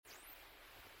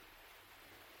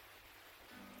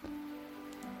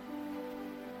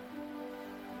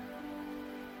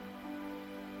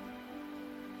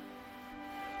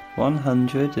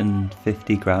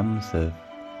150 grams of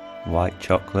white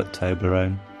chocolate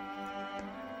Toblerone,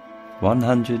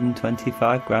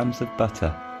 125 grams of butter,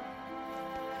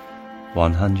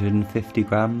 150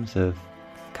 grams of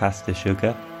caster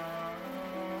sugar,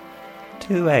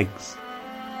 2 eggs,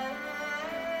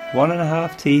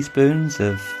 1.5 teaspoons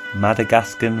of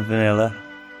Madagascan vanilla,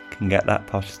 can get that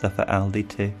posh stuff at Aldi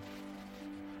too,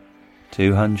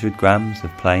 200 grams of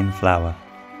plain flour,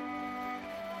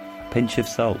 a pinch of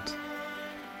salt,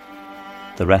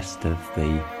 the rest of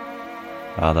the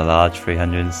rather large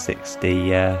 360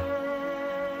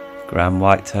 gram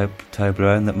white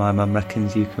Toblerone that my mum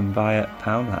reckons you can buy at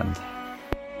Poundland.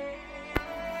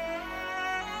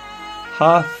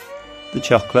 Half the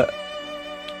chocolate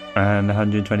and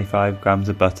 125 grams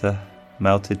of butter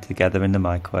melted together in the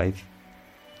microwave.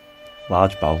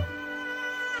 Large bowl.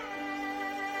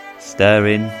 Stir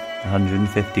in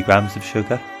 150 grams of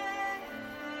sugar.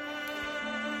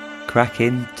 Crack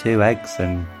in 2 eggs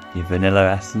and your vanilla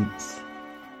essence.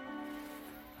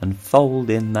 And fold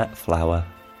in that flour,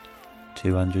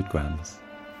 200 grams.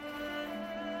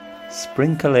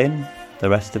 Sprinkle in the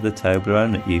rest of the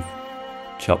Toblerone that you've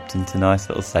chopped into nice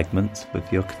little segments with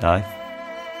your knife.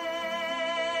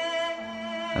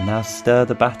 And now stir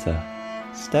the batter.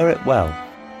 Stir it well,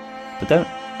 but don't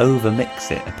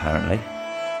over-mix it apparently.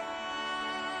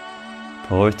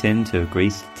 Pour it into a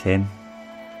greased tin,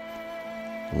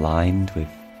 lined with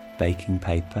baking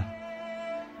paper.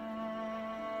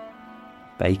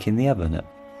 Bake in the oven at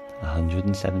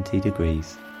 170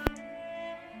 degrees.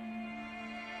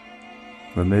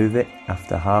 Remove it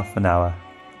after half an hour.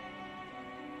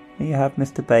 And you have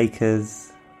Mr.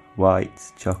 Baker's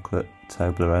white chocolate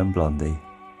Toblerone Blondie.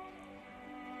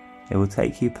 It will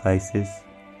take you places.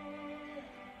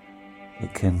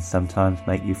 It can sometimes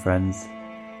make you friends.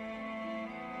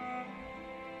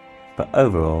 But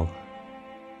overall,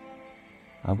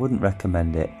 I wouldn't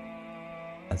recommend it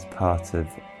as part of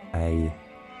a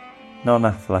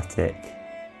non-athletic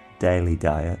daily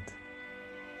diet.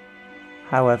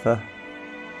 However,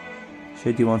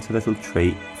 should you want a little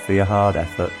treat for your hard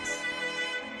efforts,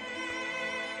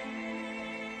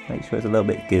 make sure it's a little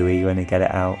bit gooey when you get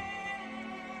it out.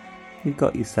 You've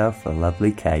got yourself a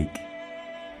lovely cake.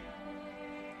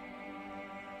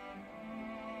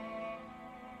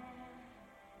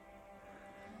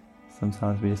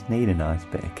 Sometimes we just need a nice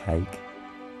bit of cake.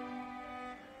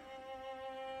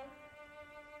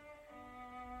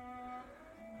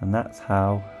 And that's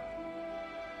how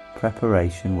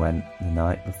preparation went the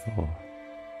night before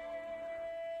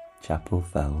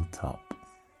Chapelfell top.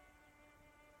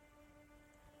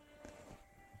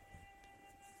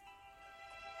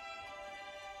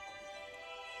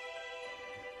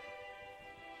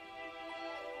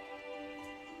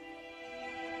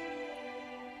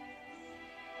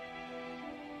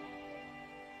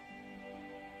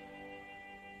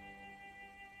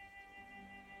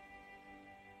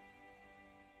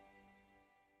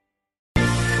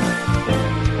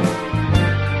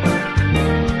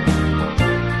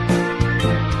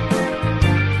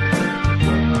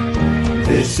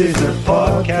 This is a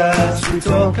podcast, we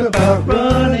talk about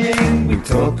running, we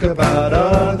talk about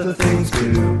other things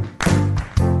too.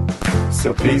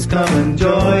 So please come and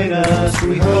join us,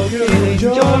 we hope you'll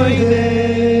enjoy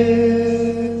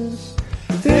this.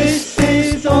 This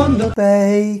is On the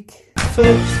Bake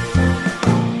Foot.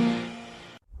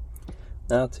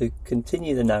 Now to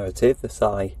continue the narrative as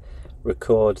I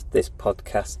record this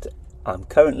podcast, I'm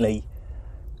currently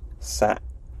sat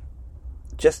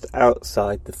just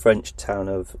outside the French town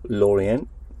of Lorient,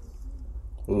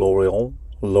 who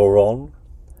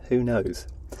knows.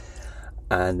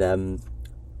 And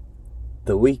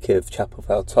the week of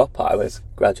Chapelfell top, I was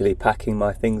gradually packing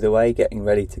my things away, getting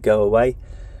ready to go away,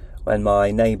 when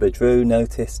my neighbour Drew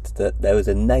noticed that there was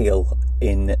a nail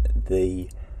in the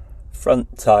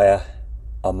front tyre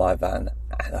on my van.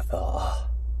 And I thought,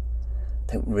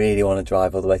 I don't really want to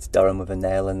drive all the way to Durham with a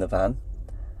nail in the van.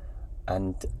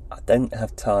 And I don't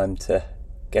have time to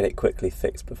get it quickly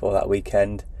fixed before that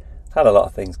weekend. Had a lot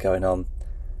of things going on.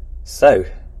 So,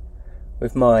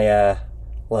 with my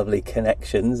lovely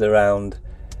connections around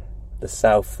the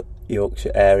South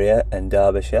Yorkshire area and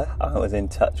Derbyshire, I was in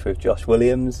touch with Josh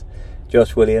Williams.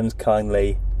 Josh Williams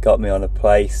kindly got me a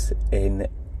place on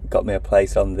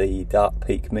the Dart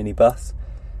Peak minibus,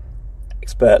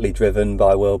 expertly driven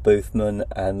by Will Boothman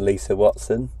and Lisa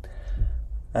Watson.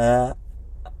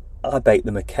 I baked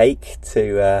them a cake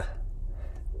to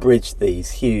bridge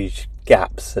these huge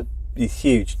gaps, these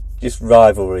huge just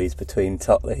rivalries between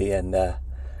Totley and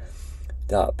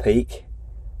Dart Peak.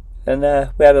 And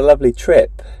we had a lovely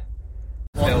trip.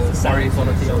 the sound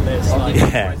quality on this.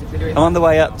 Yeah. I'm on the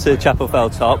way up to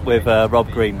Chapelfell Top with Rob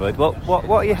Greenwood. What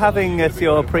are you having as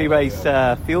your pre-race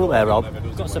fuel there, Rob?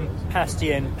 We've got some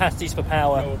pasties for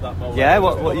power. Yeah,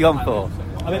 what are you on for?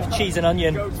 I'm in for cheese and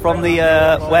onion. From the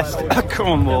West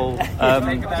Cornwall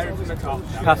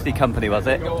pasty company, was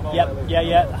it? Yep,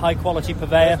 yeah. High quality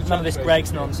purveyor. None of this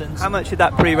Greggs nonsense. How much did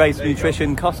that pre-race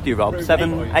nutrition cost you, Rob?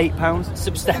 £8?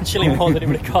 Substantially more than it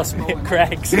would have cost me at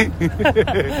Greggs.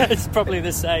 It's probably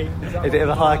the same. Is it of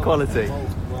a high quality?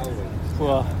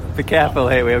 Well, be careful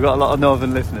here. We've got a lot of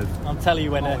northern listeners. I'll tell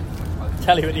you at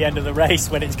the end of the race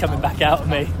when it's coming back out of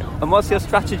me. And what's your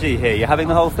strategy here? You're having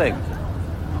the whole thing?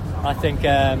 I think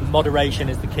moderation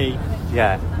is the key.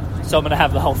 Yeah. So I'm going to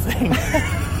have the whole thing.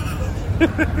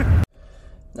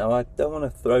 Now, I don't want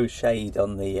to throw shade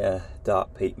on the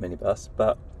Dark Peak minibus,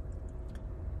 but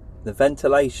the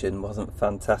ventilation wasn't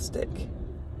fantastic.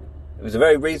 It was a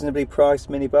very reasonably priced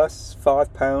minibus,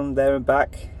 £5 there and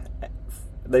back.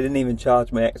 They didn't even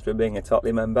charge me extra being a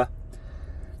Totley member.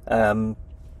 But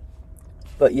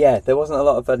yeah, there wasn't a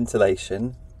lot of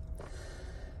ventilation.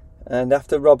 And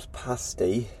after Rob's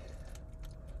pasty,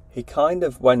 he kind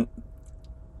of went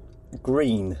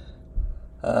green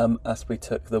as we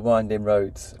took the winding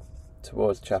roads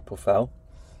towards Chapelfell.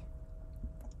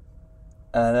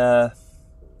 And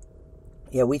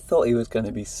yeah, we thought he was going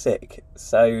to be sick.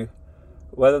 So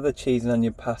whether the cheese and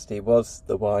onion pasty was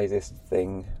the wisest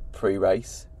thing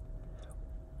pre-race,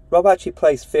 Rob actually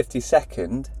placed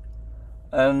 52nd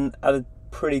and had a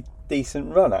pretty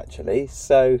decent run actually.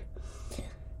 So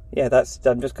yeah,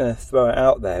 I'm just going to throw it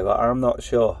out there, but I'm not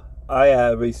sure. I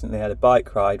recently had a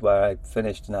bike ride where I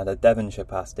finished and had a Devonshire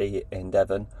pasty in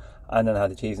Devon, and then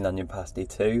had a cheese and onion pasty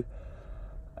too.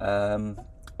 I'm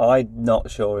not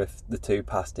sure if the two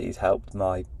pasties helped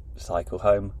my cycle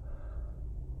home.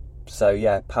 So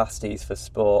yeah, pasties for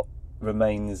sport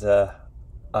remains an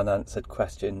unanswered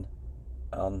question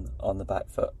on the back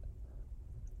foot.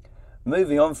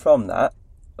 Moving on from that,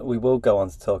 we will go on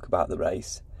to talk about the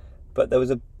race, but there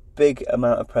was a big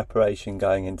amount of preparation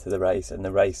going into the race and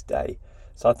the race day,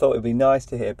 so I thought it would be nice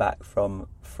to hear back from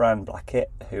Fran Blackett,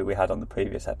 who we had on the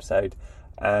previous episode,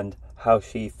 and how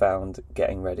she found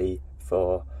getting ready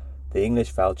for the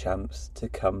English Vale Champs to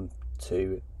come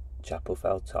to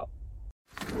Chapelfell Top.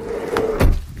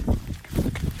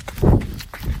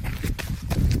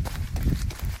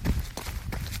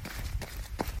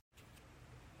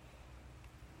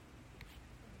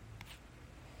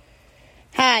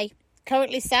 Hi.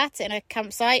 Currently sat in a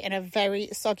campsite in a very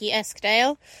soggy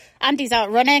Eskdale. Andy's out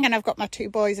running and I've got my two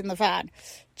boys in the van.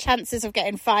 Chances of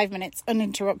getting 5 minutes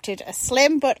uninterrupted are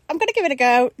slim, but I'm going to give it a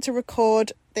go to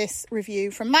record this review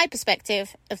from my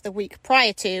perspective of the week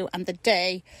prior to and the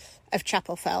day of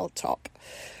Chapelfell Top.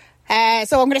 So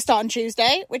I'm going to start on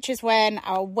Tuesday, which is when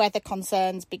our weather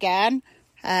concerns began.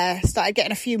 Started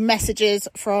getting a few messages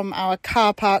from our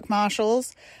car park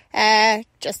marshals,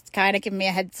 just kind of giving me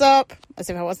a heads up, as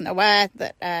if I wasn't aware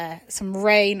that some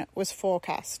rain was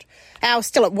forecast. I was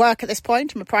still at work at this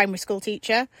point. I'm a primary school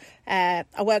teacher. I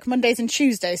work Mondays and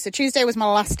Tuesdays, so Tuesday was my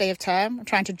last day of term. I'm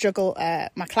trying to juggle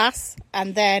my class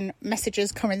and then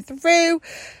messages coming through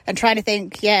and trying to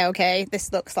think, yeah, okay,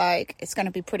 this looks like it's going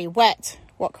to be pretty wet.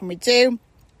 What can we do?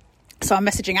 So I'm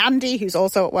messaging Andy, who's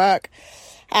also at work.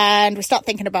 And we start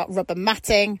thinking about rubber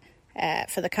matting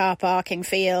for the car parking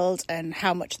field and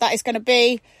how much that is going to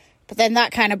be. But then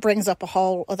that kind of brings up a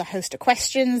whole other host of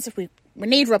questions. If we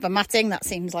need rubber matting, that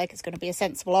seems like it's going to be a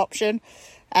sensible option.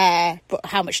 But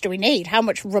how much do we need? How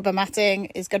much rubber matting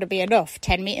is going to be enough?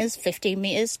 10 metres, 15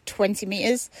 metres, 20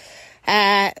 metres?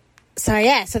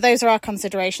 So those are our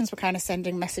considerations. We're kind of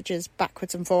sending messages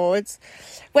backwards and forwards.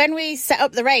 When we set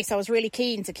up the race, I was really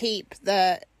keen to keep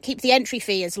the entry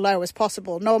fee as low as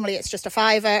possible. Normally it's just a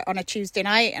 £5 on a Tuesday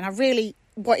night, and I really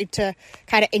wanted to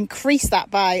kind of increase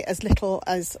that by as little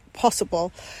as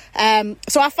possible.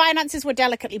 So our finances were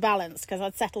delicately balanced because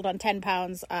I'd settled on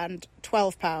 £10 and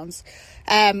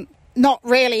 £12. Not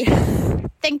really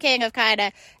thinking of kind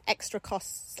of extra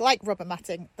costs like rubber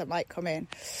matting that might come in.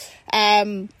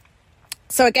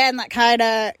 So again, that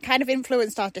kind of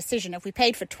influenced our decision. If we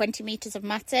paid for 20 metres of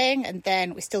matting and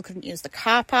then we still couldn't use the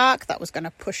car park, that was going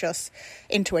to push us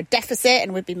into a deficit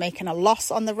and we'd be making a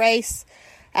loss on the race.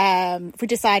 If we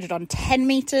decided on 10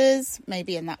 metres,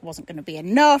 maybe, and that wasn't going to be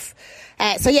enough.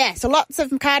 So lots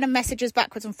of kind of messages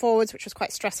backwards and forwards, which was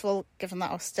quite stressful given that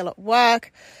I was still at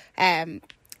work.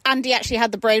 Andy actually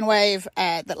had the brainwave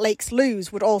that Lakes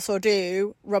Lewes would also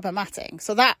do rubber matting.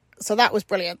 So that was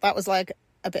brilliant. That was like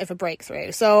a bit of a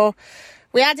breakthrough. So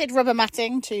we added rubber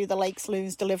matting to the Lakes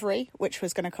Lewes delivery, which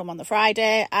was going to come on the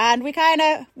Friday, and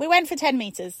we went for 10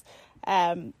 metres.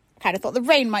 Kind of thought the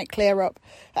rain might clear up,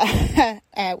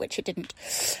 which it didn't.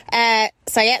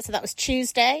 So that was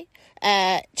Tuesday.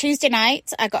 Tuesday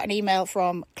night, I got an email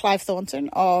from Clive Thornton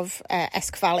of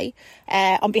Esk Valley.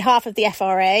 On behalf of the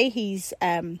FRA, he's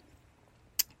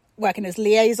working as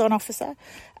liaison officer.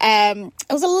 It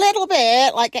was a little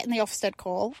bit like getting the Ofsted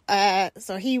call.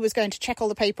 So he was going to check all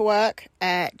the paperwork,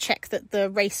 check that the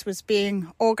race was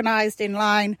being organised in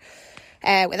line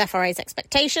with FRA's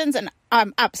expectations, and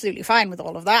I'm absolutely fine with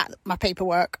all of that. My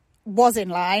paperwork was in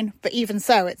line, but even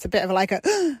so, it's a bit of like a,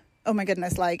 oh my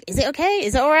goodness, like, is it okay?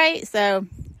 Is it all right? So,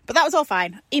 but that was all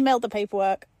fine. Emailed the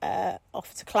paperwork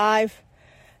off to Clive.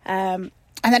 And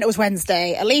then it was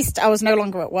Wednesday. At least I was no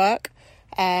longer at work.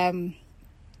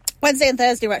 Wednesday and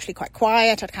Thursday were actually quite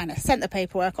quiet. I'd kind of sent the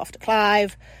paperwork off to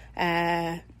Clive,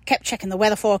 kept checking the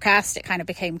weather forecast. It kind of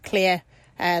became clear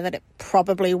that it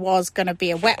probably was going to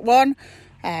be a wet one.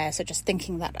 So just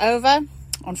thinking that over.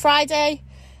 On Friday,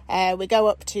 we go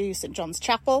up to St John's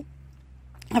Chapel,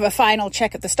 have a final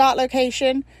check of the start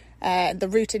location, the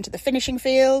route into the finishing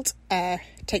field,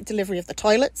 take delivery of the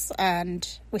toilets,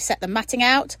 and we set the matting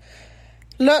out.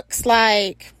 Looks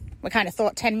like, we kind of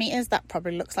thought 10 metres, that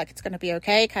probably looks like it's going to be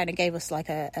okay. Kind of gave us like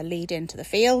a lead into the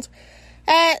field.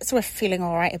 So we're feeling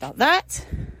all right about that.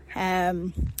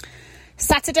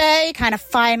 Saturday, kind of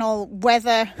final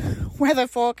weather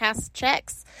forecast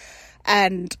checks,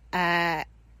 and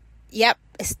yep,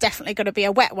 it's definitely going to be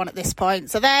a wet one at this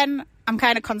point. So then I'm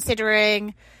kind of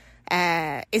considering,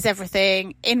 is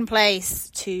everything in place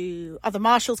are the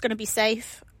marshals going to be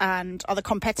safe, and are the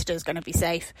competitors going to be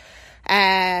safe?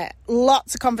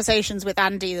 Lots of conversations with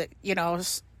Andy that, you know,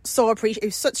 so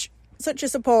appreciate, such a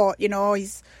support, you know,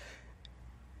 he's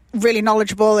really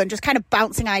knowledgeable and just kind of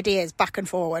bouncing ideas back and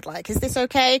forward, like, is this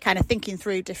okay? Kind of thinking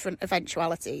through different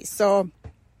eventualities. So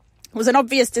it was an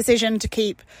obvious decision to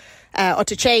keep or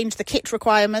to change the kit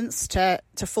requirements to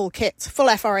full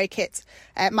FRA kit,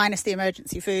 minus the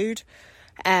emergency food.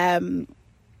 So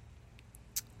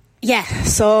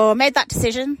made that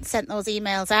decision, sent those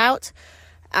emails out,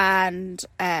 and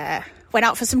went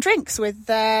out for some drinks with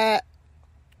the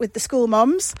school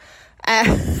mums. At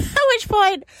which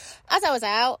point, as I was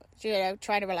out, you know,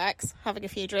 trying to relax, having a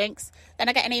few drinks, then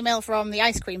I get an email from the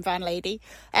ice cream van lady.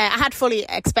 I had fully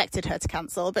expected her to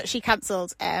cancel, but she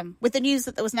cancelled with the news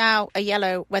that there was now a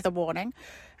yellow weather warning.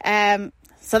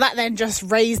 So that then just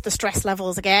raised the stress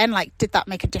levels again. Like, did that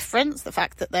make a difference? The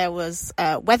fact that there was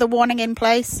a weather warning in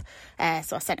place.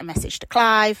 So I sent a message to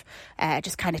Clive,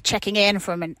 just kind of checking in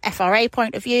from an FRA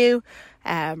point of view.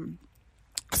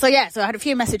 So I had a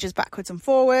few messages backwards and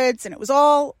forwards, and it was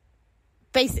all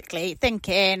basically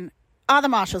thinking, are the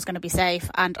marshals going to be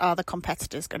safe, and are the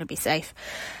competitors going to be safe?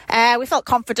 We felt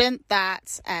confident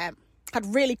that had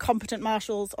really competent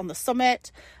marshals on the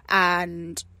summit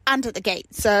and at the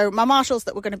gate. So my marshals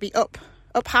that were going to be up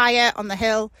higher on the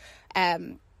hill,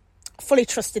 fully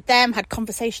trusted them, had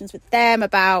conversations with them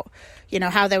about, you know,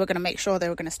 how they were going to make sure they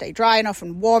were going to stay dry enough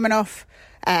and warm enough.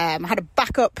 I had a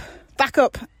backup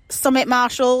summit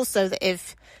marshals, so that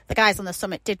if the guys on the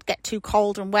summit did get too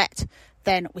cold and wet,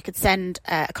 then we could send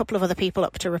a couple of other people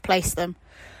up to replace them.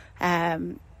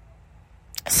 With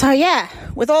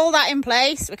all that in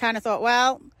place, we kind of thought,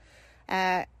 well,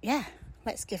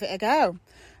 let's give it a go.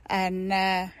 And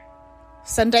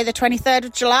Sunday the 23rd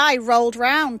of July rolled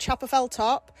round, Chapelfell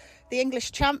top, the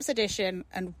English Champs edition,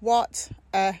 and what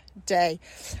a day.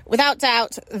 Without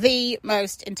doubt, the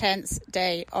most intense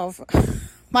day of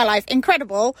my life.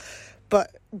 Incredible,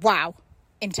 but wow,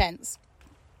 intense.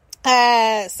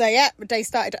 The day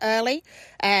started early.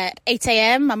 8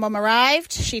 a.m, my mum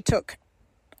arrived. She took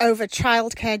over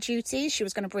childcare duties. She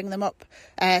was going to bring them up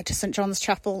to St John's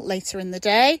Chapel later in the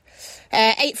day.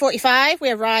 8:45,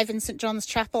 we arrive in St John's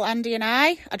Chapel, Andy and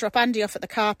I. I drop Andy off at the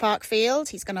car park field.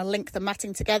 He's going to link the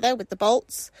matting together with the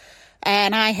bolts.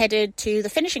 And I headed to the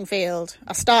finishing field.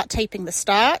 I start taping the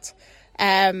start.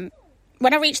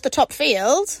 When I reached the top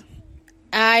field,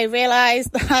 I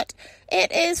realised that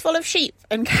it is full of sheep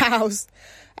and cows.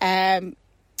 That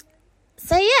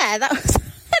was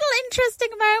little interesting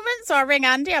moment. So I ring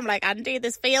Andy. I'm like, Andy,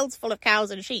 this field's full of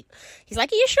cows and sheep. He's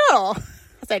like, are you sure?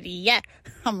 I said, yeah,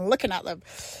 I'm looking at them.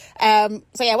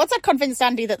 Once I'd convinced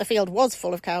Andy that the field was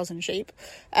full of cows and sheep,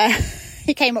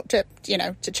 he came up to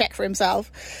check for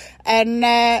himself. And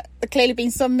there clearly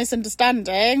been some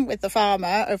misunderstanding with the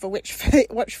farmer over which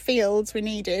fields we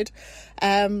needed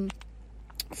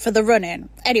for the run-in.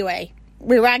 Anyway,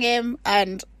 we rang him,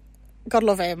 and God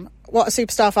love him, what a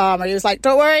superstar farmer. He was like,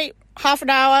 don't worry, half an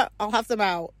hour, I'll have them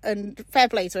out. And fair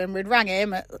play to him, we'd rang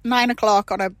him at 9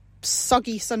 o'clock on a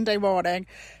soggy Sunday morning,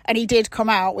 and he did come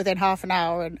out within half an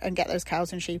hour and get those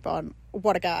cows and sheep on.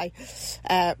 What a guy.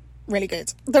 Really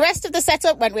good. The rest of the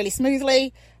setup went really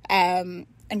smoothly, and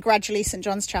gradually St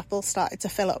John's Chapel started to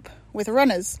fill up with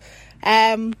runners.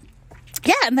 And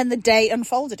then the day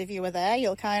unfolded. If you were there,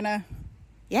 you'll kind of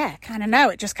know.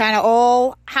 It just kind of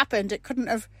all happened.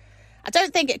 I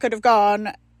don't think it could have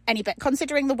gone any better,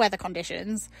 considering the weather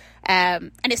conditions.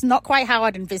 And it's not quite how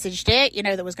I'd envisaged it. You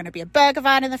know, there was going to be a burger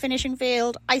van in the finishing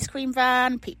field, ice cream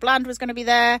van, Pete Bland was going to be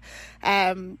there.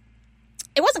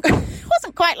 It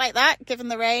wasn't quite like that, given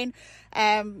the rain.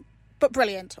 But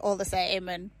brilliant all the same.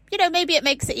 And, you know, maybe it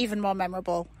makes it even more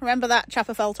memorable. Remember that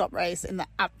Chapelfell top race in the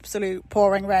absolute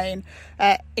pouring rain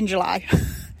in July?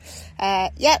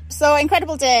 So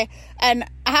incredible day. And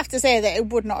I have to say that it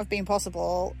would not have been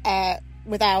possible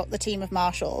without the team of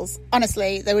marshals.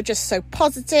 Honestly, they were just so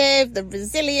positive, the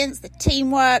resilience, the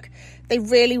teamwork. They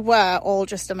really were all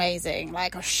just amazing.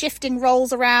 Like, shifting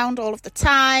roles around all of the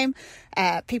time.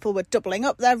 People were doubling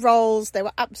up their roles. They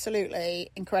were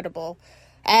absolutely incredible.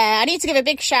 I need to give a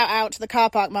big shout out to the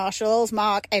car park marshals,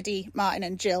 Mark, Eddie, Martin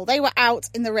and Jill. They were out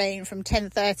in the rain from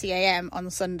 10:30am on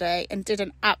Sunday and did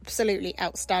an absolutely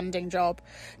outstanding job.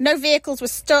 No vehicles were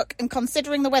stuck, and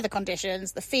considering the weather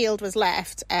conditions, the field was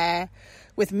left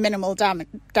with minimal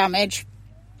damage.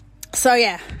 So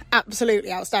yeah,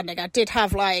 absolutely outstanding. I did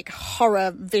have like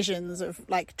horror visions of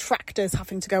like tractors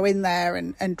having to go in there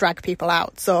and drag people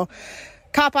out. So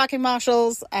car parking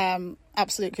marshals,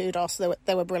 absolute kudos.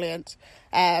 They were brilliant.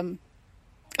 And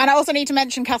I also need to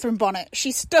mention Catherine Bonnet.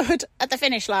 She stood at the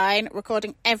finish line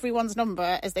recording everyone's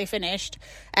number as they finished.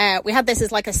 We had this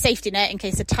as like a safety net in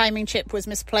case a timing chip was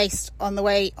misplaced on the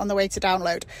way to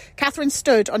download. Catherine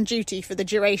stood on duty for the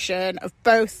duration of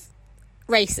both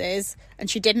races, and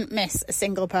she didn't miss a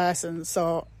single person.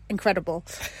 So incredible.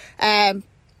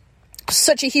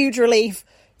 Such a huge relief.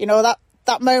 You know,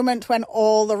 that moment when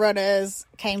all the runners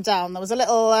came down. There was a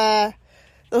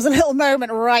little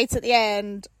moment right at the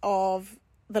end of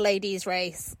the ladies'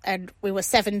 race, and we were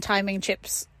 7 timing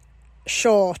chips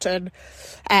short, and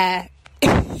there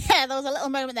was a little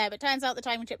moment there, but it turns out the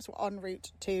timing chips were en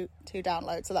route to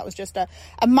download, so that was just a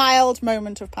mild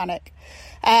moment of panic.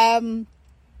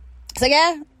 So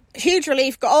yeah, huge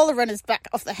relief, got all the runners back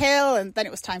off the hill, and then it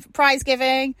was time for prize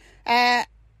giving, and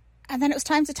then it was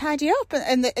time to tidy up,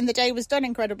 and the day was done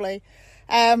incredibly.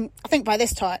 I think by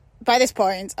this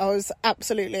point, I was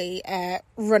absolutely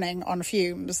running on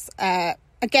fumes.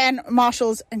 Again,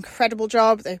 Marshall's incredible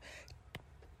job. They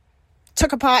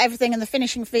took apart everything in the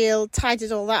finishing field,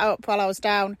 tidied all that up while I was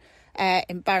down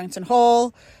in Barrington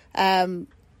Hall.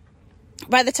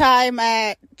 By the time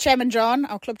Chairman John,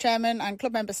 our club chairman, and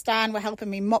club member Stan were helping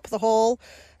me mop the hall,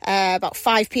 about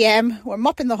 5pm, we're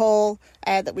mopping the hall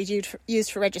that we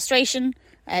used for registration.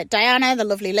 Diana, the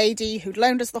lovely lady who'd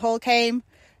loaned us the hall, came.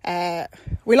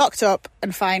 We locked up,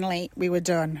 and finally we were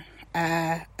done.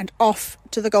 And off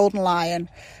to the Golden Lion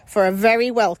for a very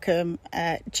welcome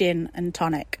gin and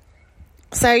tonic.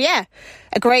 So yeah,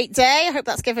 a great day. I hope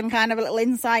that's given kind of a little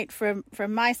insight from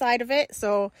my side of it.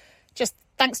 So just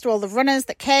thanks to all the runners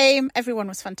that came. Everyone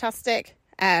was fantastic.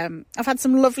 I've had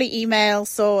some lovely emails,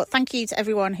 so thank you to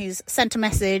everyone who's sent a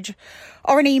message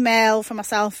or an email for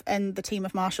myself and the team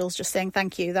of marshals just saying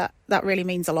thank you. That really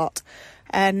means a lot.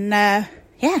 And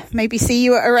maybe see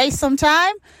you at a race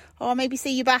sometime, or maybe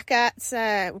see you back at,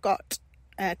 we've got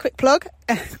a quick plug,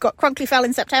 we've got Chapelfell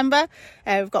in September,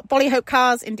 we've got Bollyhope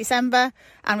Cars in December,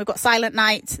 and we've got Silent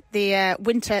Night, the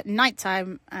winter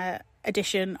nighttime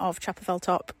edition of Chapelfell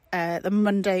Top, the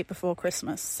Monday before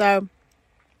Christmas. So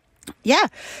yeah,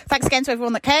 thanks again to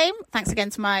everyone that came. Thanks again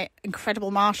to my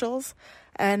incredible marshals,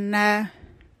 and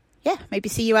maybe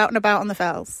see you out and about on the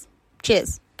fells.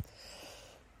 Cheers.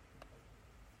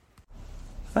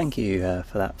 Thank you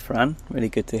for that, Fran. Really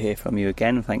good to hear from you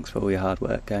again. Thanks for all your hard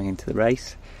work going into the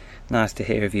race. Nice to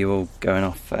hear of you all going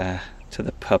off to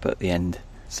the pub at the end.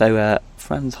 So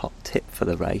Fran's hot tip for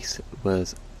the race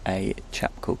was a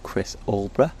chap called Chris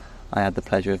Alborough. I had the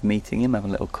pleasure of meeting him,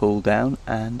 having a little cool down,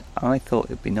 and I thought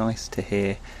it'd be nice to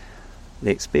hear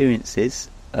the experiences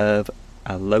of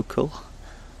a local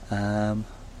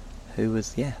who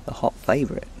was the hot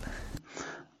favourite.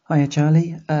 Hiya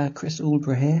Charlie, Chris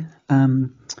Alborough here.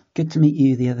 Good to meet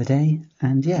you the other day,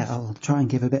 and I'll try and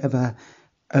give a bit of a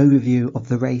overview of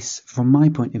the race from my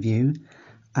point of view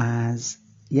as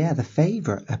the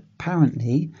favourite,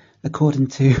 apparently, according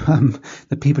to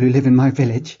the people who live in my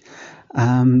village.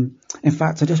 In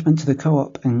fact, I just went to the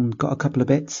co-op and got a couple of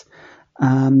bits,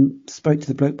 spoke to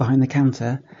the bloke behind the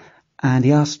counter, and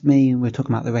he asked me, we were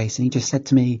talking about the race, and he just said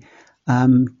to me,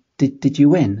 did you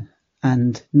win?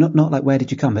 And not like, where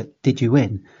did you come, but did you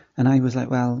win? And I was like,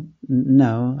 well,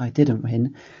 no, I didn't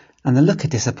win. And the look of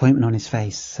disappointment on his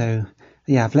face. So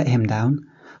yeah, I've let him down.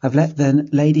 I've let the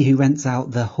lady who rents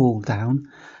out the hall down.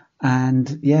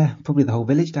 And yeah, probably the whole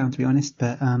village down, to be honest.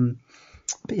 But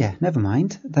yeah, never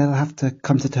mind. They'll have to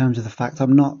come to terms with the fact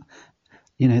I'm not,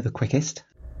 the quickest.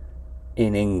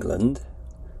 In England,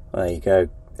 there you go,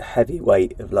 heavy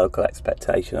weight of local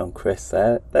expectation on Chris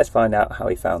there. Let's find out how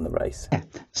he found the race. Yeah.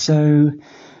 So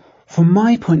from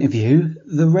my point of view,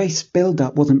 the race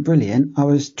build-up wasn't brilliant. I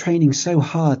was training so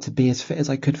hard to be as fit as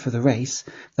I could for the race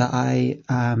that I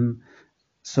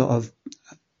sort of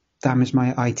damaged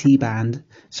my IT band.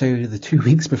 So the 2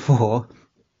 weeks before,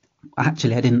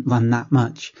 actually I didn't run that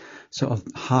much, sort of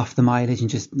half the mileage, and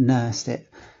just nursed it,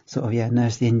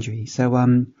 nursed the injury. So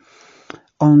on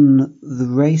the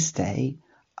race day,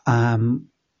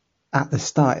 at the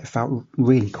start it felt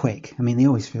really quick. I mean, they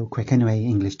always feel quick anyway,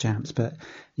 English champs, but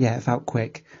yeah, it felt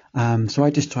quick. So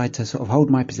I just tried to sort of hold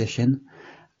my position.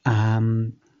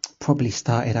 Probably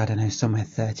started, I don't know, somewhere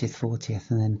 30th, 40th,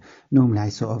 and then normally I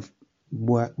sort of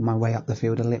work my way up the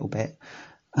field a little bit.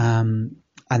 And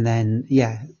then,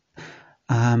 the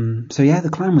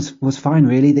climb was fine,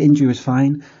 really. The injury was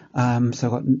fine.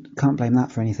 So I can't blame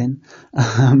that for anything.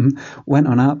 Went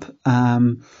on up,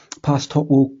 past top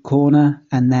wall corner,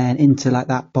 and then into like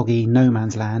that boggy no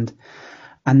man's land.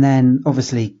 And then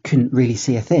obviously couldn't really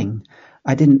see a thing.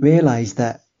 I didn't realise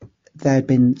that there had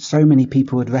been so many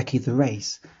people who had recce'd the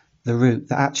route,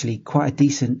 that actually quite a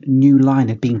decent new line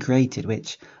had been created,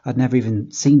 which I'd never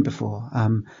even seen before.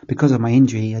 Because of my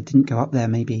injury, I didn't go up there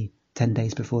maybe 10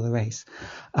 days before the race.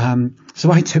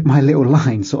 So I took my little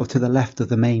line sort of to the left of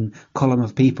the main column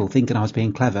of people, thinking I was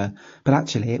being clever, but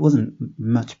actually it wasn't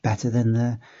much better than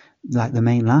the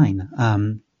main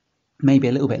line. Maybe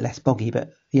a little bit less boggy,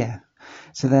 but yeah.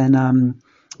 So then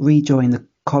rejoined the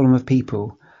column of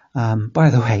people. By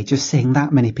the way, just seeing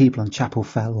that many people on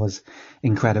Chapelfell was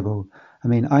incredible. I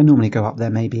mean, I normally go up there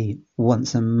maybe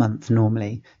once a month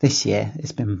normally. This year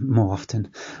it's been more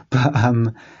often, but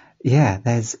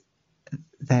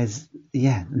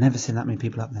never seen that many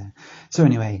people up there. So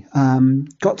anyway,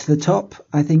 got to the top.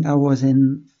 I think I was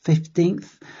in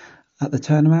 15th at the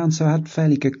turnaround, so I had a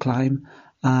fairly good climb.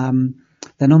 Then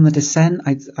on the descent,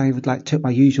 I took my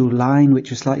usual line,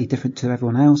 which was slightly different to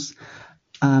everyone else.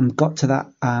 Got to that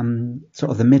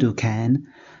sort of the middle cairn,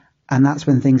 and that's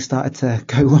when things started to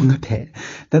go wrong a bit.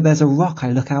 That there's a rock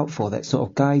I look out for that sort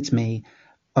of guides me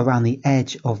around the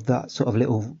edge of that sort of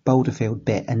little boulder field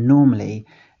bit, and normally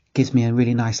gives me a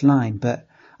really nice line. But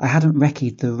I hadn't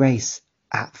recce'd the race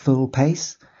at full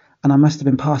pace, and I must have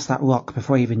been past that rock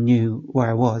before I even knew where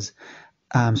I was.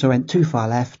 So I went too far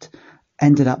left,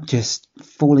 ended up just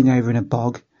falling over in a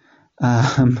bog,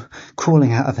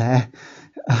 crawling out of there.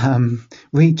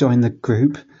 Rejoined the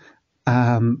group,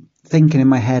 thinking in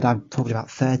my head I'm probably about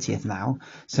 30th now,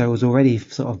 so I was already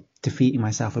sort of defeating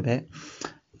myself a bit.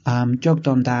 Jogged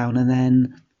on down, and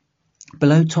then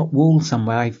below top wall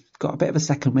somewhere I got a bit of a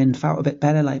second wind, felt a bit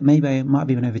better, like maybe I might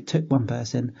have even overtook one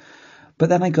person. But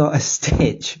then I got a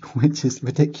stitch, which is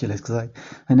ridiculous because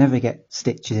I never get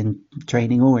stitches in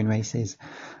training or in races,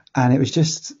 and it was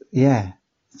just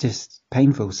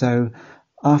painful. So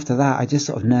after that, I just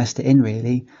sort of nursed it in,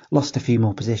 really. Lost a few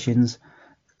more positions.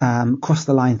 Crossed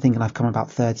the line thinking I've come about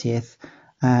 30th.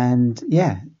 And,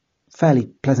 fairly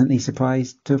pleasantly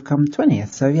surprised to have come 20th.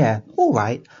 So, all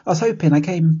right. I was hoping, I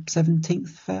came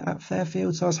 17th at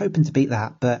Fairfield, so I was hoping to beat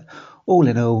that. But all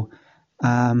in all,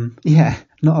 not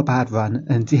a bad run.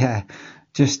 And,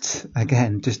 just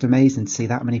amazing to see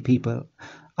that many people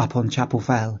up on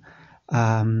Chapelfell.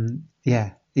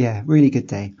 Really good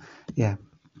day. Yeah.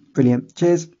 Brilliant.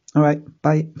 Cheers. All right.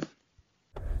 Bye.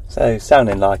 So,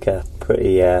 sounding like a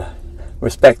pretty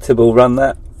respectable run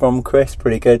that from Chris.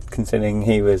 Pretty good, considering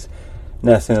he was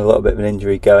nursing a little bit of an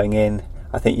injury going in.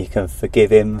 I think you can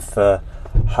forgive him for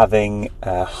having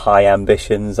high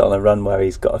ambitions on a run where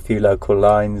he's got a few local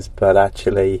lines, but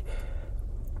actually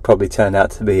probably turned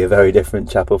out to be a very different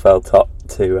Chapelfell top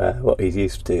to what he's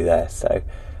used to do there. So,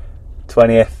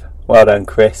 20th. Well done,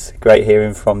 Chris. Great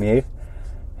hearing from you.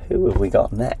 Who have we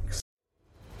got next?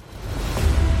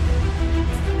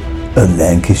 A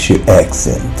Lancashire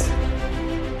accent.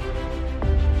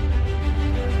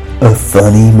 A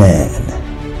funny man.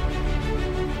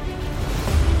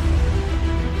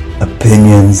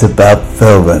 Opinions about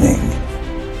fell running.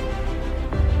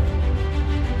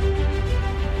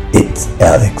 It's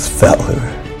Alex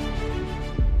Fowler.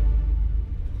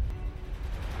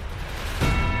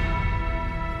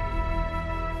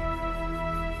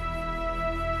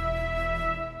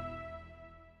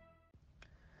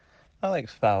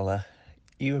 Alex Fowler,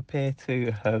 you appear to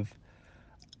have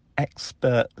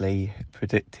expertly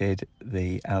predicted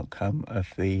the outcome of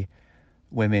the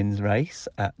women's race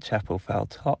at Chapelfell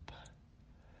Top.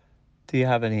 Do you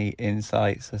have any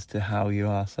insights as to how you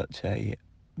are such a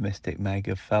mystic meg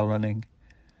of fell running?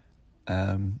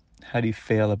 How do you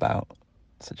feel about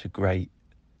such a great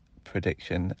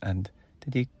prediction, and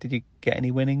did you get any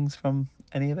winnings from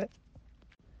any of it?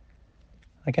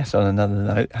 I guess on another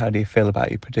note, how do you feel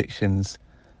about your predictions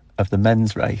of the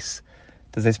men's race?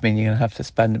 Does this mean you're going to have to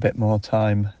spend a bit more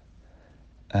time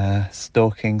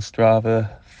stalking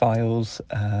Strava files,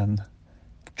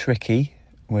 tricky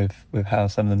with how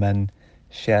some of the men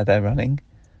share their running?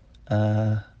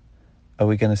 Are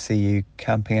we going to see you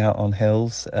camping out on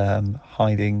hills,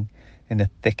 hiding in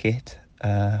a thicket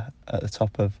at the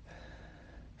top of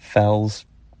fells,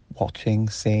 watching,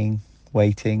 seeing,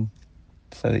 waiting,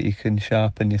 so that you can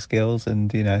sharpen your skills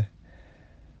and,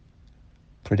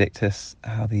 predict us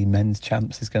how the men's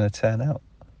champs is going to turn out?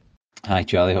 Hi,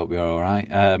 Charlie. Hope you're all right.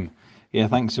 Yeah,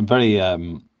 thanks. I'm very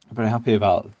happy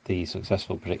about the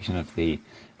successful prediction of the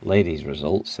ladies'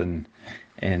 results. And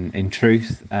in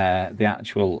truth, the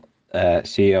actual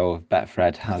CEO of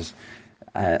Betfred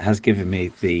has given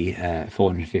me the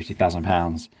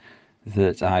 £450,000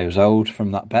 that I was owed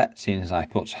from that bet, seeing as I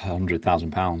put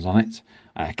 £100,000 on it,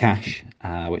 cash,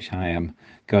 which I am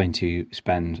going to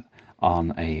spend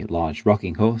on a large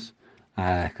rocking horse,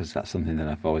 because that's something that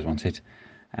I've always wanted.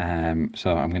 So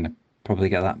I'm going to probably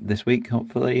get that this week,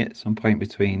 hopefully, at some point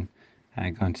between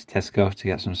going to Tesco to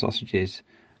get some sausages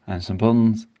and some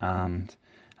buns, and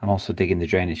I'm also digging the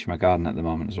drainage for my garden at the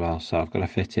moment as well, so I've got to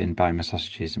fit in buying my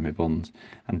sausages and my buns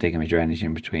and digging my drainage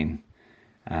in between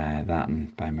that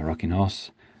and buying my rocking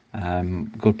horse.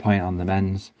 Good point on the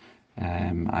men's.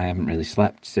 I haven't really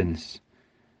slept since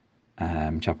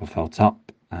Chapelfell Top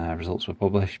results were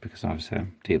published, because obviously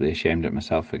I'm deeply ashamed at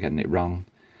myself for getting it wrong.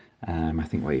 I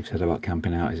think what you've said about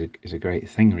camping out is a great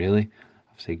thing, really.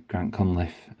 Obviously, Grant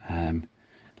Cunliffe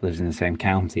lives in the same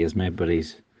county as me, but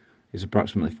he's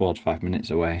approximately 4 to 5 minutes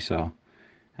away. So,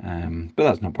 but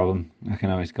that's no problem. I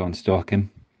can always go and stalk him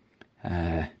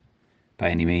by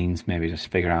any means. Maybe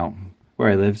just figure out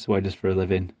where he lives, what he does for a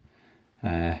living,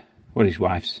 what his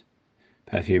wife's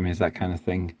perfume is, that kind of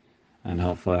thing. And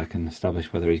hopefully I can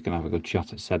establish whether he's going to have a good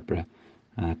shot at Sedbergh.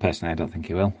 Personally, I don't think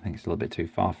he will. I think it's a little bit too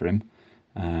far for him.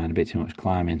 And a bit too much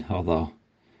climbing, although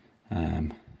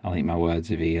I'll eat my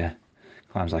words if he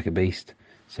climbs like a beast.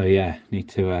 So yeah, need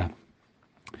to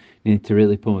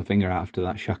really pull my finger out after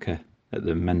that shocker at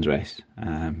the men's race,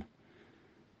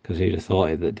 because who'd have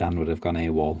thought it that Dan would have gone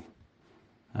AWOL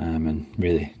and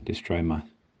really destroy my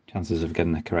chances of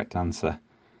getting the correct answer.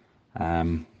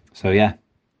 So yeah,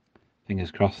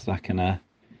 fingers crossed I can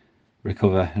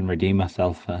recover and redeem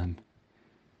myself.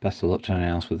 Best of luck to anyone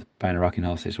else with buying a rocking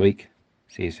horse this week.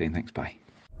 See you soon. Thanks. Bye.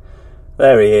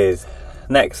 There he is.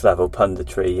 Next level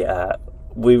punditry.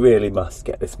 We really must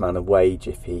get this man a wage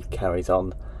if he carries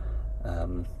on.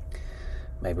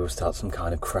 Maybe we'll start some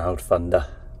kind of crowdfunder.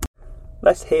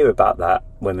 Let's hear about that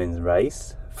women's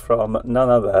race from none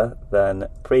other than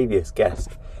previous guest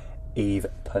Eve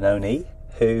Pannoni,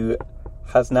 who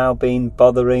has now been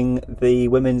bothering the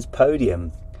women's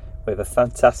podium with a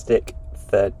fantastic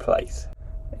third place.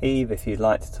 Eve, if you'd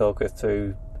like to talk us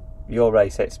through your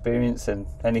race experience and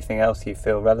anything else you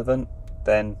feel relevant,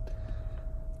 then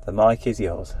the mic is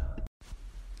yours.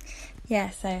 Yeah,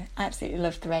 so I absolutely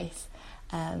loved the race.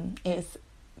 It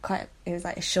was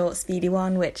like a short, speedy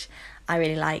one, which I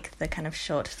really like, the kind of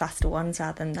short, faster ones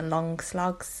rather than the long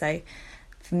slogs. So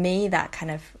for me, that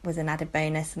kind of was an added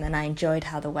bonus, and then I enjoyed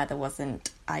how the weather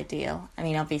wasn't ideal. I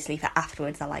mean, obviously for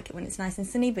afterwards, I like it when it's nice and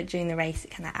sunny, but during the race,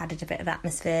 it kind of added a bit of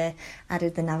atmosphere,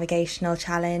 added the navigational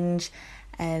challenge,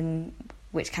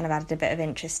 which kind of added a bit of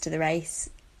interest to the race.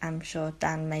 I'm sure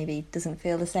Dan maybe doesn't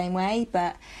feel the same way,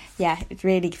 but yeah, it's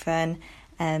really fun.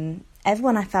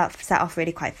 Everyone I felt set off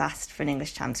really quite fast for an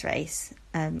English Champs race.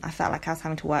 I felt like I was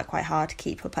having to work quite hard to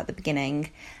keep up at the beginning,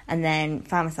 and then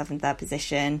found myself in third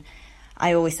position.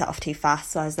 I always set off too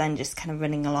fast, so I was then just kind of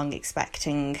running along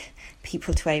expecting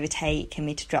people to overtake and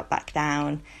me to drop back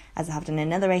down, as I have done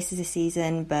in other races this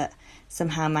season, but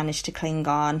somehow managed to cling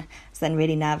on. I was then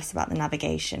really nervous about the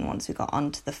navigation once we got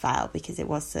onto the fell, because it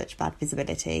was such bad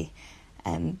visibility.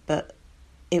 But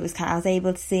it was I was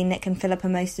able to see Nick and Philippa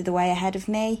most of the way ahead of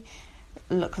me,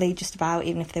 luckily just about,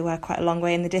 even if they were quite a long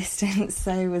way in the distance,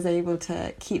 so I was able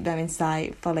to keep them in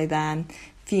sight, follow them.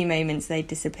 A few moments they'd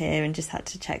disappear, and just had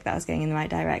to check that I was going in the right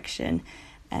direction.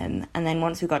 And then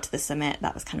once we got to the summit,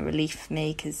 that was kind of relief for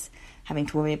me, because having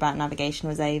to worry about navigation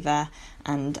was over,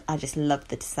 and I just loved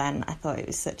the descent. I thought it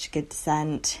was such a good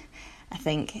descent. I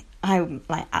think I'm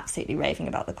like absolutely raving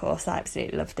about the course. I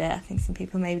absolutely loved it. I think some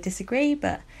people maybe disagree,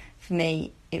 but for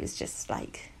me it was just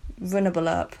like runnable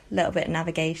up, a little bit of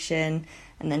navigation,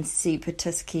 and then super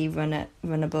tusky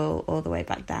runnable all the way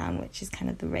back down, which is kind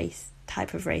of the race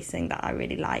type of racing that I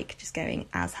really like, just going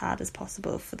as hard as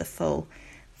possible for the full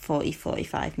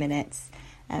 40-45 minutes.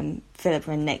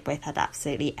 Philippa and Nick both had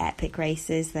absolutely epic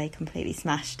races. They completely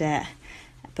smashed it,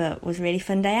 but it was a really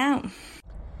fun day out.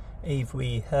 Eve,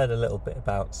 we heard a little bit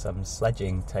about some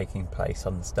sledging taking place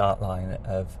on the start line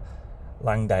of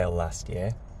Langdale last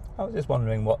year. I was just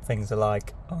wondering what things are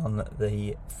like on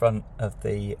the front of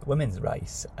the women's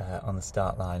race on the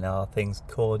start line. Are things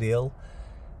cordial?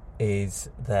 Is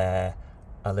there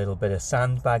a little bit of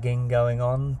sandbagging going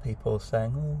on? People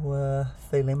saying,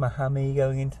 feeling my hammy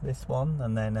going into this one,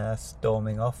 and then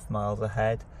storming off miles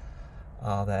ahead.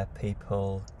 Are there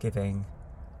people giving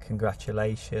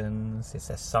congratulations? Is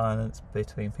there silence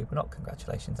between people? Not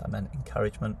congratulations, I meant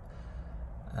encouragement.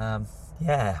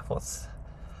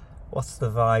 What's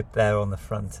the vibe there on the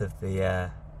front of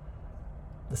the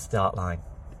start line?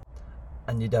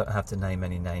 And you don't have to name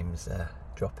any names,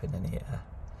 dropping any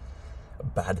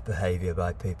bad behaviour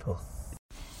by people.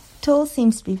 It all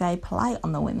seems to be very polite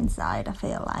on the women's side. I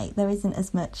feel like there isn't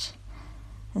as much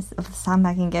of the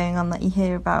sandbagging going on that you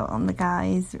hear about on the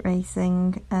guys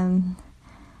racing.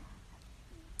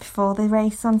 Before the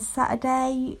race on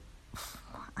Saturday,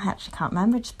 I actually can't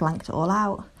remember, just blanked it all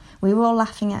out. We were all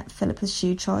laughing at Philippa's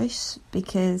shoe choice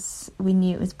because we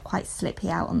knew it was quite slippy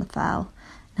out on the fell.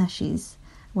 Now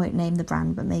won't name the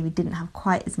brand, but maybe didn't have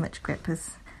quite as much grip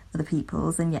as other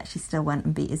people's, and yet she still went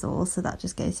and beat us all. So that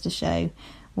just goes to show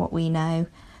what we know.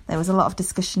 There was a lot of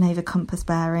discussion over compass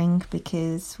bearing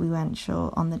because we weren't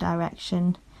sure on the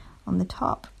direction on the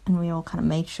top, and we all kind of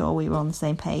made sure we were on the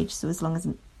same page. So as long as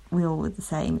we all were the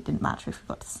same, it didn't matter if we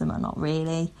got to swim or not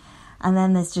really. And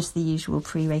then there's just the usual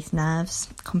pre-race nerves,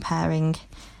 comparing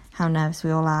how nervous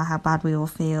we all are, how bad we all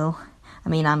feel. I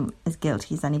mean, I'm as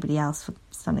guilty as anybody else for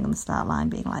standing on the start line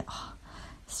being like,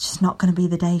 it's just not going to be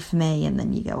the day for me, and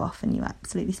then you go off and you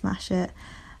absolutely smash it.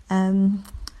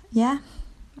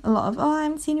 A lot of, I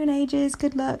haven't seen you in ages,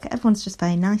 good luck. Everyone's just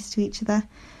very nice to each other.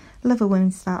 Love a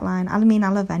women's start line. I mean, I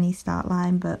love any start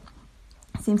line, but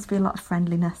it seems to be a lot of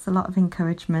friendliness, a lot of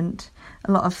encouragement,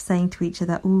 a lot of saying to each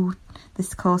other,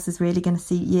 this course is really going to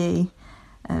suit you.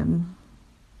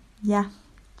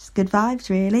 Just good vibes,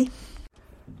 really.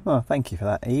 Well, thank you for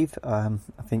that, Eve. I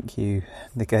think you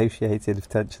negotiated a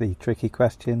potentially tricky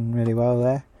question really well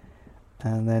there,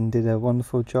 and then did a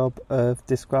wonderful job of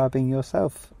describing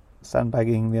yourself,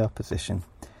 sandbagging the opposition.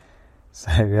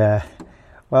 So,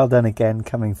 well done again,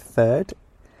 coming third,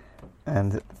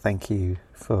 and thank you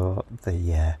for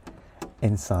the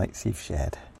insights you've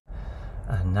shared.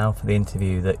 And now for the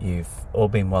interview that you've all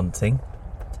been wanting.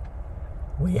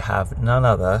 We have none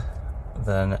other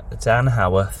than Dan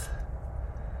Howarth,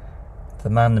 the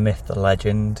man, the myth, the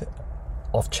legend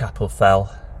of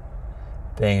Chapelfell,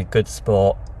 being a good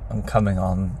sport and coming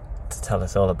on to tell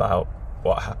us all about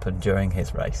what happened during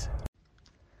his race.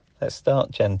 Let's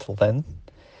start gentle then.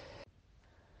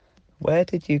 Where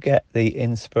did you get the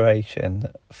inspiration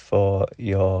for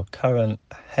your current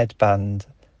headband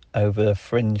over the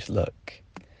fringe look?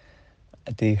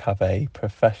 Do you have a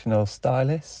professional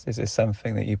stylist? Is this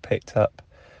something that you picked up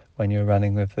when you were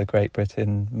running with the Great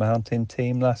Britain mountain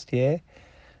team last year?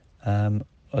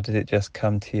 Or did it just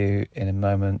come to you in a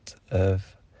moment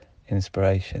of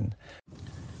inspiration?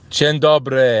 Dzień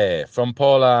dobry, from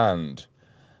Poland.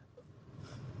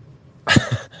 I'm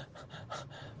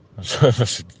not sure if I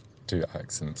should do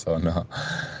accents or not.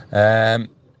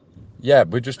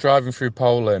 We're just driving through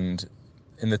Poland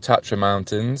in the Tatra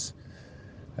Mountains.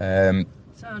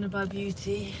 Surrounded by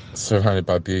beauty. Surrounded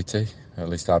by beauty. At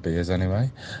least Abby is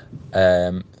anyway.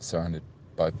 Surrounded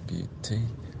by beauty.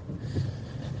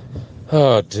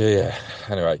 Oh dear.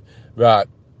 Anyway, right.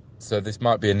 So this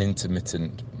might be an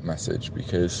intermittent message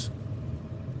because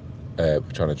we're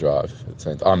trying to drive at the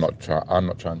same time. I'm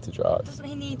not trying to drive. Doesn't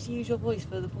he need to use your voice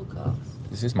for the podcast?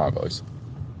 This is my voice.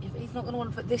 Yeah, but he's not going to want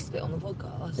to put this bit on the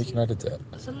podcast. He can edit it.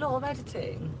 That's a lot of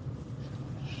editing.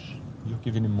 You're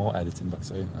giving him more editing by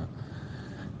saying that.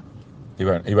 He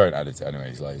won't edit it anyway,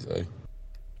 he's lazy.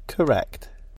 Correct.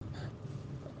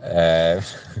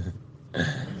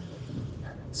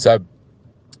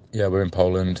 We're in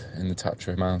Poland in the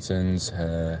Tatra Mountains.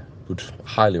 Would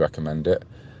highly recommend it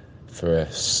for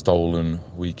a stolen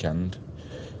weekend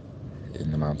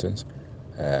in the mountains.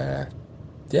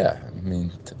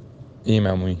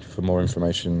 Email me for more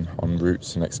information on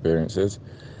routes and experiences.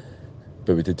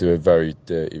 But we did do a very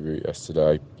dirty route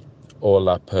yesterday.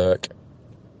 Orla Perk.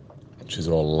 which is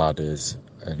all ladders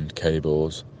and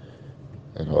cables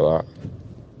and all that.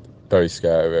 Very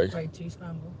scary. Grade 2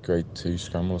 scramble. Grade 2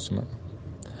 scramble or something.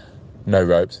 No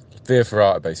ropes. Via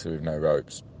Ferrata basically with no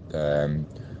ropes. Yeah,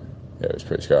 it was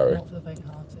pretty scary. Not for the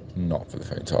faint-hearted. Not for the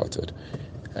faint-hearted.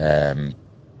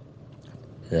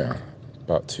 Yeah,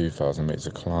 about 2,000 metres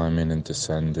of climbing and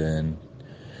descending.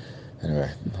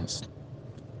 Anyway, that's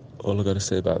all I've got to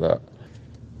say about that.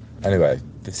 Anyway,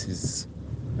 this is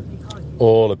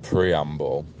all a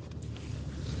preamble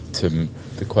to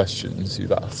the questions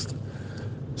you've asked.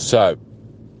 So,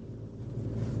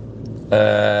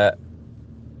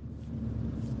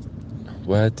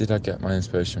 where did I get my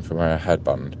inspiration for my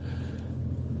headband?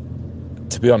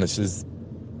 To be honest, there's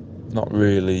not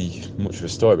really much of a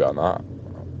story behind that.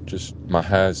 Just my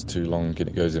hair's too long and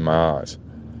it goes in my eyes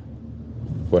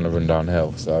when I run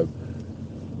downhill, so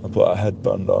I put a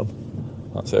headband on.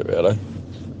 That's it, really.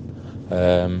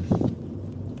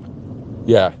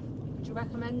 Yeah. Would you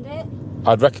recommend it?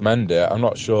 I'd recommend it. I'm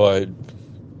not sure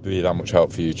it'd be that much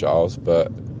help for you, Charles, but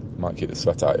it might keep the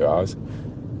sweat out of your eyes.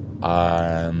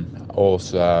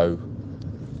 Also,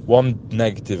 one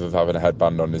negative of having a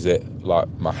headband on is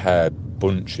my hair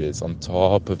bunches on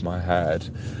top of my head,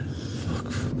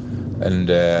 and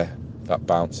that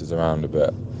bounces around a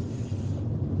bit.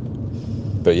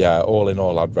 But yeah, all in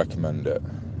all, I'd recommend it.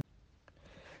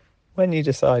 When you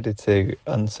decided to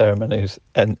unceremoniously,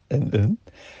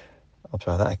 I'll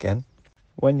try that again.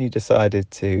 When you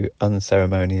decided to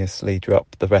unceremoniously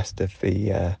drop the rest of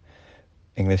the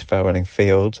English trail running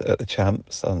field at the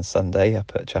Champs on Sunday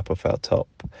up at Chapelfell Top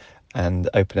and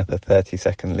open up a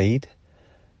 30-second lead,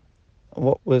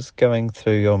 what was going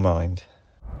through your mind?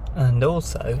 And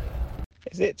also,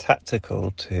 is it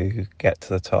tactical to get to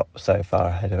the top so far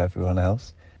ahead of everyone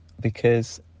else?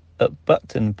 Because at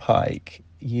Buckton Pike,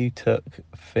 you took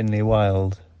Finlay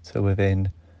Wild to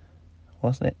within,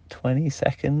 wasn't it, 20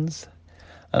 seconds?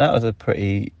 And that was a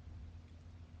pretty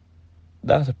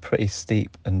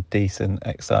steep and decent,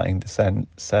 exciting descent.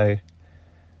 So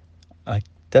I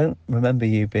don't remember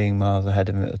you being miles ahead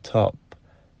of him at the top.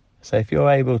 So if you're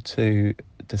able to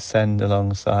descend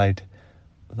alongside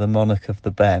the monarch of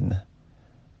the Ben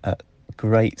at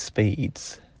great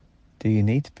speeds, do you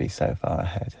need to be so far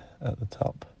ahead at the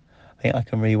top? I think I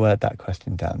can reword that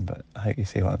question, Dan, but I hope you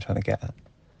see what I'm trying to get at.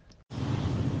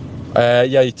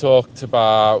 Yeah, you talked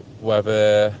about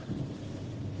whether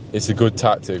it's a good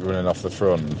tactic running off the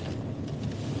front.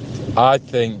 I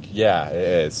think, yeah,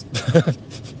 it is.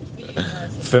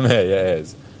 For me, it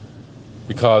is.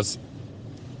 Because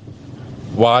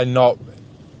why not?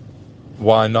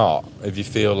 Why not? If you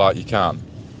feel like you can.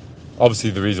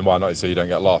 Obviously, the reason why not is so you don't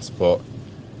get lost. But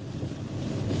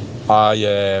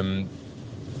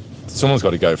someone's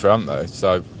got to go for it, haven't they?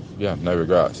 So yeah, no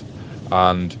regrets.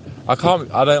 And I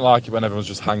don't like it when everyone's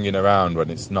just hanging around when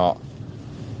it's not.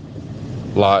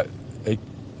 Like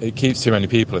it keeps too many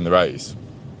people in the race,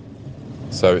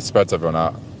 so it spreads everyone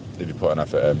out if you put an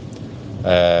effort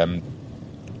in.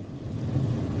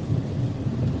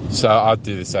 So I'd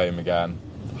do the same again.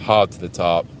 Hard to the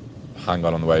top, hang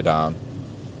on the way down.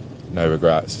 No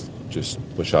regrets. Just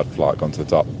wish I'd gone to the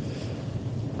top.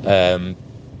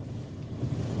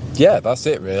 Yeah, that's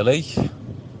it really.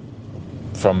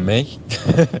 From me.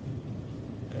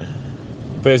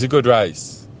 But it's a good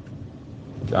race.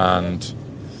 And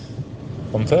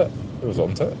wasn't it? It was,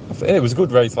 wasn't it? It was a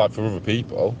good race for other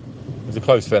people. It was a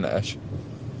close finish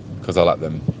because I let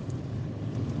them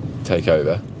take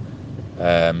over.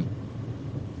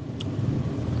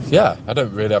 Yeah, I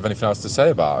don't really have anything else to say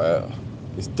about it.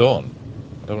 It's done.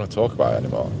 I don't want to talk about it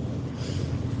anymore.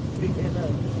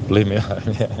 Leave me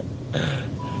alone, yeah.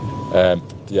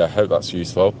 Yeah, I hope that's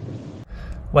useful.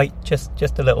 Wait,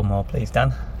 just a little more, please,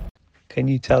 Dan. Can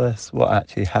you tell us what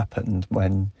actually happened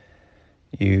when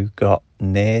you got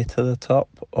near to the top,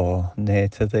 or near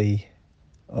to the,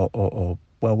 or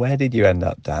well, where did you end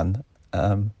up, Dan?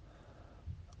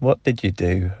 What did you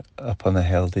do up on the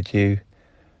hill? Did you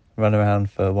run around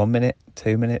for 1 minute,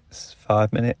 2 minutes,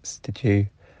 5 minutes? Did you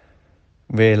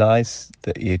realise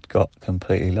that you'd got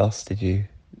completely lost? Did you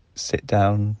sit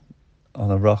down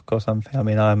on a rock or something? I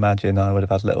mean, I imagine I would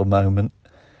have had a little moment,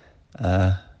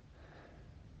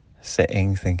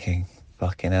 sitting, thinking,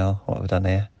 fucking hell, what have I done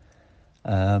here?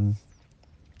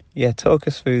 Yeah, talk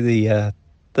us through the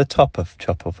top of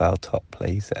Chapelfell Top,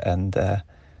 please, and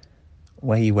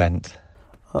where you went.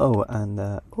 Oh,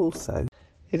 and also,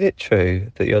 is it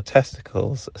true that your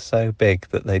testicles are so big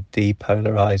that they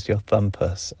depolarised your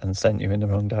thumpus and sent you in the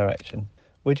wrong direction?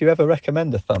 Would you ever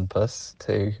recommend a thumpus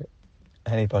to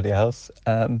anybody else?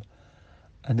 And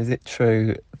is it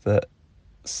true that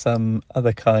some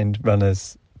other kind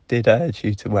runners did urge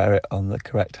you to wear it on the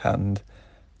correct hand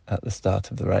at the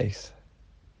start of the race?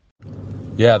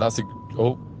 Yeah,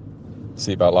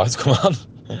 seatbelt lights come on.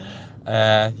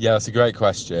 Yeah, that's a great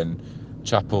question.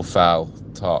 Chapelfell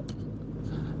top.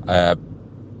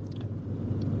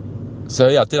 So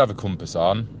yeah, I did have a compass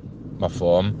on my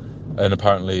thumb, and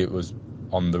apparently it was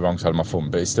on the wrong side of my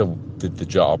thumb, but it still did the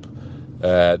job.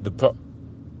 Sorry?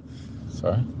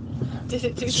 Did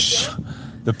it do the job?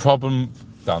 The problem...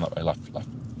 Down that way, left.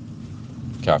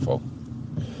 Careful.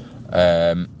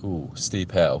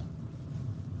 Steep hill.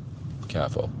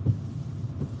 Careful.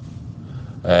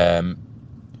 The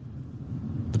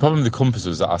problem with the compass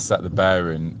was that I set the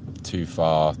bearing too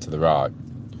far to the right.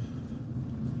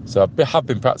 So I have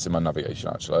been practicing my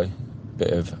navigation, actually.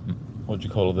 Bit of, what do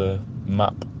you call the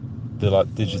map? The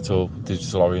like digital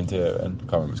orienteering.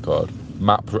 Can't remember what it's called.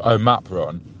 Map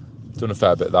run. Done a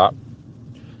fair bit of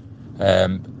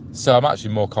that. So I'm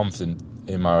actually more confident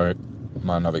in my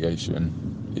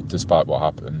navigation, despite what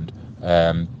happened.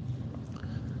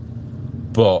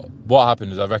 But what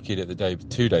happened is I recce'd it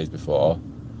 2 days before.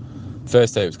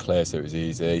 First day it was clear, so it was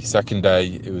easy. Second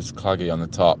day it was claggy on the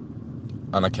top,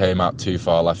 and I came out too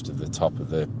far left of the top of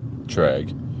the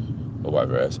trig, or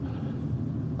whatever it is.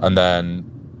 And then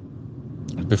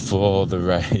before the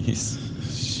race,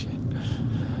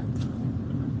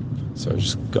 so I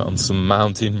just got on some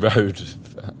mountain road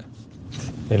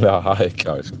in a hike.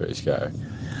 Oh, it's pretty scary.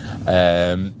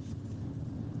 But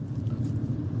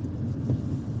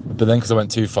then, because I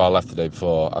went too far left the day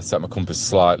before, I set my compass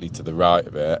slightly to the right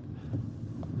of it,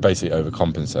 basically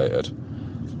overcompensated.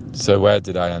 So where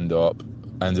did I end up?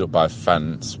 I ended up by a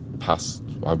fence, past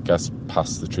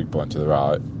the trig point to the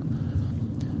right.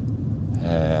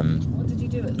 What did you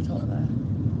do at the top there?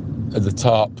 At the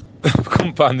top, I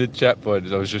couldn't find the checkpoint,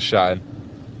 as I was just shouting,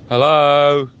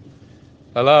 "Hello!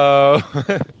 Hello!"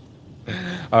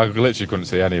 I literally couldn't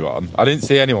see anyone. I didn't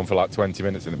see anyone for like 20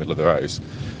 minutes in the middle of the race.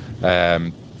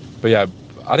 But yeah,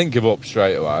 I didn't give up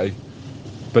straight away.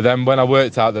 But then when I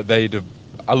worked out that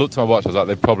I looked at my watch, I was like,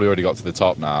 they've probably already got to the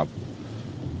top now.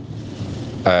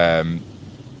 And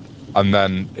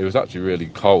then it was actually really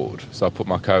cold, so I put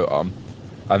my coat on.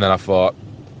 And then I thought,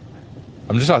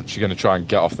 I'm just actually going to try and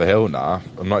get off the hill now.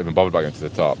 I'm not even bothered about going to the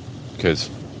top, because,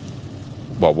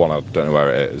 well, one, I don't know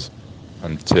where it is,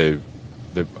 and two,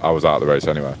 I was out of the race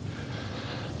anyway.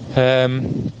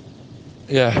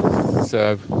 Yeah,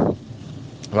 so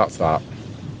that's that.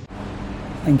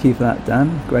 Thank you for that,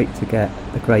 Dan. Great to get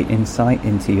a great insight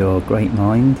into your great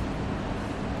mind.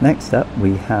 Next up,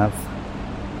 we have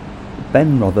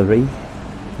Ben Rothery,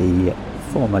 the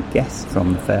former guest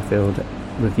from the Fairfield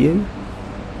Review,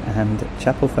 and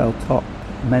Chapelfell Top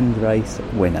men's race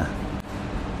winner.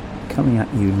 Coming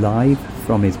at you live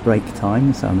from his break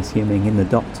time, so I'm assuming in the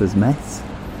doctor's mess,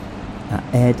 at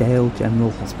Airedale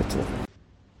General Hospital.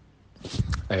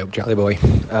 Hey up, Charlie boy.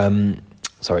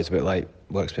 Sorry it's a bit late,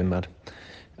 work's been mad.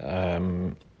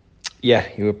 Yeah,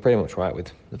 you were pretty much right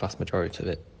with the vast majority of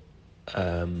it.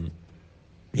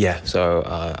 Yeah, so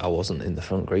I wasn't in the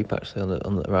front group actually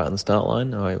right on the start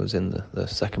line. I was in the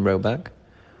second row back.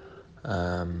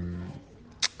 But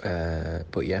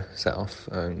yeah, set off,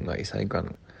 like you say,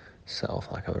 Grant set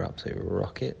off like an absolute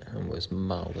rocket and was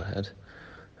miles ahead.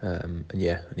 And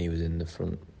he was in the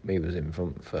front. He was in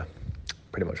front for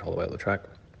pretty much all the way up the track,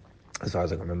 as far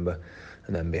as I can remember.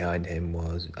 And then behind him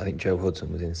was, I think Joe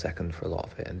Hudson was in second for a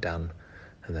lot of it, and Dan,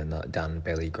 and then Dan,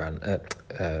 Billy,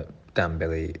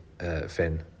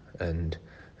 Finn, and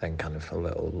then kind of a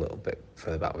little bit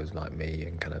further back was like me,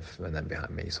 and then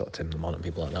behind me sort of Tim Lamont and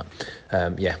people like that.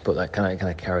 But that kind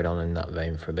of carried on in that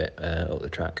vein for a bit up the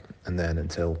track, and then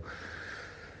until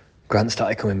Grant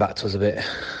started coming back to us a bit,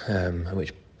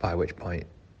 by which point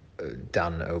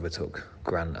Dan overtook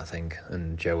Grant, I think,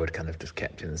 and Joe had kind of just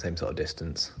kept in the same sort of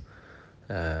distance.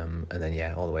 And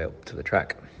then all the way up to the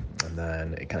track, and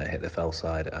then it kind of hit the fell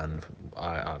side, and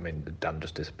I mean Dan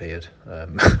just disappeared,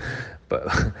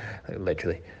 but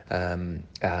literally, and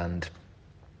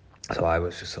so I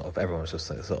was just everyone was just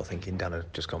sort of thinking Dan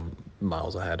had just gone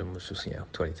miles ahead and was just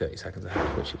 20-30 seconds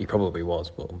ahead, which he probably was,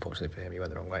 but unfortunately for him he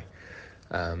went the wrong way.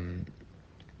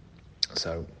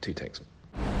 So 2 takes.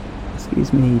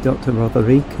 Excuse me, Dr.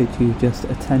 Rothery, could you just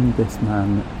attend this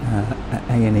man at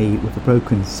A&E with a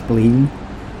broken spleen?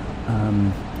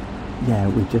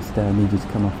 We just need you to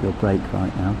come off your break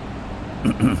right now.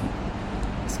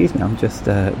 Excuse me, I'm just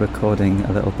recording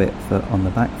a little bit on the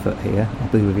back foot here. I'll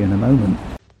be with you in a moment.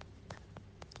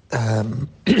 I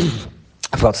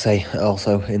forgot to say,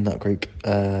 also in that group,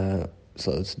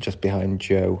 sort of just behind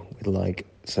Joe,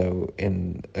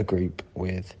 in a group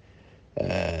with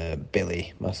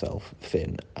Billy, myself,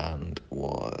 Finn, and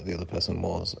the other person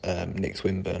was Nick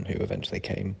Swinburne, who eventually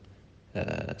came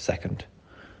second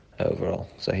overall.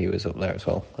 So he was up there as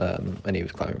well, and he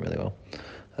was climbing really well.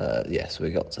 So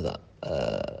we got to that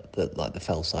the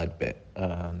fell side bit,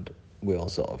 and we all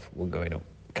sort of were going up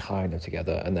kind of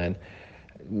together, and then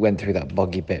went through that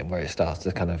boggy bit where it starts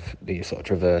to kind of the sort of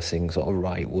traversing sort of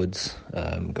rightwards,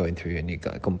 going through, and you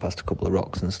got to come past a couple of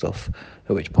rocks and stuff.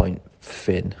 At which point,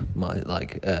 Finn,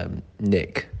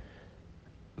 Nick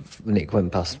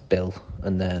went past Bill,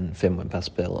 and then Finn went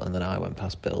past Bill, and then I went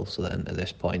past Bill. So then at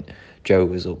this point, Joe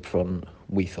was up front.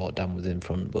 We thought Dan was in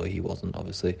front, but he wasn't,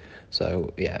 obviously.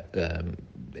 So yeah,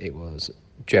 it was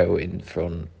Joe in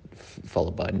front,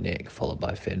 followed by Nick, followed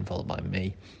by Finn, followed by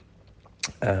me.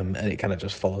 And it kind of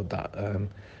just followed that.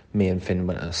 Me and Finn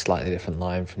went a slightly different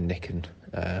line from Nick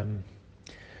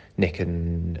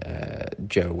and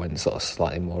Joe went sort of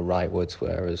slightly more rightwards,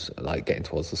 whereas like getting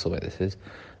towards the summit this is,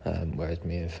 whereas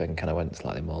me and Finn kind of went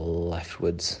slightly more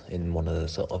leftwards in one of the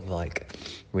sort of like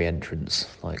re-entrants,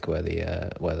 like where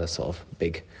the sort of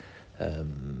big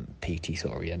PT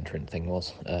sort of re-entrant thing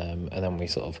was, and then we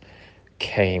sort of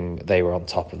they were on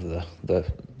top of the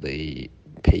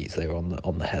peats, they were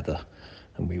on the heather,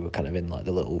 and we were kind of in like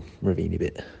the little ravine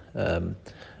bit,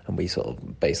 and we sort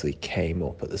of basically came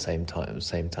up at the same time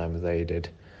as they did,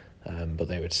 but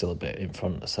they were still a bit in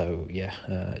front. So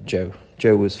yeah, Joe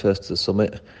was first to the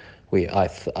summit. I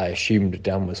assumed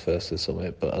Dan was first to the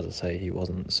summit, but as I say, he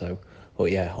wasn't. So, but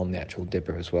yeah, on the actual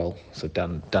dibber as well. So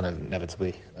Dan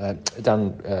inevitably,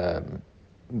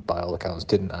 by all accounts,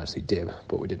 didn't actually dib,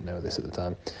 but we didn't know this at the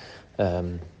time.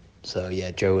 So yeah,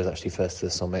 Joe was actually first to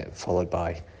the summit, followed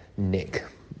by Nick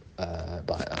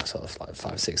by sort of like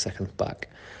 5-6 seconds back,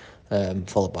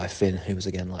 followed by Finn, who was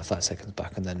again like 5 seconds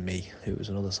back, and then me, who was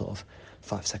another sort of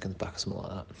 5 seconds back or something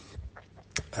like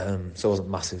that. So it wasn't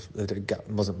massive.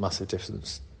 Wasn't massive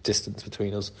distance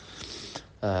between us.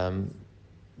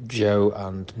 Joe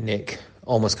and Nick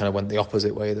almost kind of went the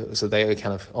opposite way, so they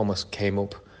kind of almost came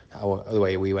up the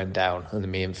way we went down, and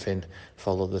then me and Finn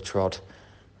followed the trod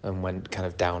and went kind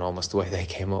of down almost the way they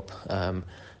came up.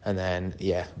 And then,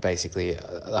 yeah, basically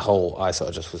I sort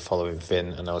of just was following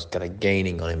Finn, and I was kind of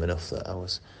gaining on him enough that I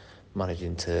was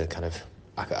managing to kind of,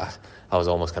 I was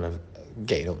almost kind of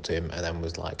getting up to him, and then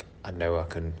was like, I know I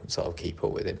can sort of keep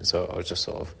up with him. So I was just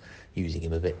sort of using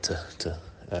him a bit to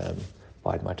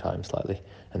bide my time slightly.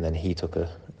 And then he took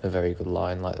a very good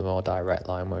line, like the more direct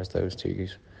line, whereas those two,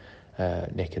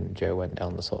 Nick and Joe, went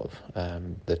down the sort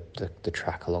of the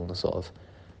track along the sort of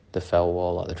the fell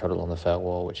wall, like the trod along the fell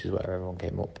wall, which is where everyone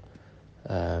came up.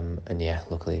 And yeah,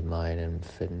 luckily mine and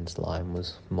Finn's line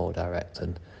was more direct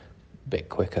and a bit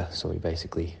quicker, so we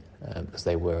basically, because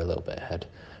they were a little bit ahead,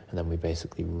 and then we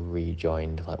basically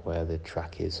rejoined like where the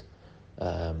track is.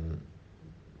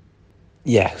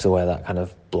 So where that kind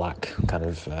of black kind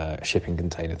of shipping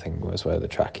container thing was, where the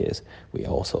track is, we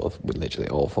literally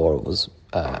all four of us,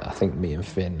 I think me and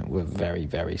Finn were very,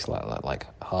 very slightly like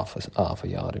half a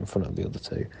yard in front of the other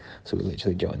two. So we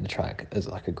literally joined the track as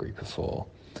like a group of four.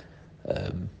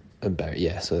 And Barry,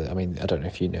 yeah, so I mean, I don't know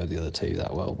if you know the other two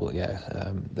that well, but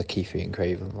yeah, the Keefe and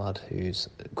Craven lad who's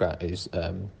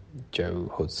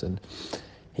Joe Hudson.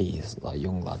 He's like a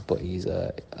young lad, but he's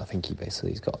I think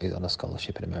he's on a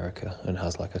scholarship in America and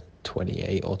has like a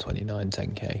 28 or 29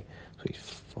 10k, so he's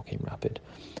fucking rapid.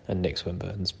 And Nick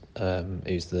Swinburne's,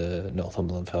 who's the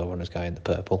Northumberland Fell Runners guy in the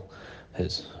purple,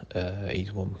 he's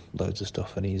won loads of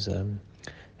stuff, and he's run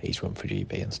for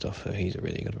GB and stuff, so he's a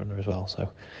really good runner as well. So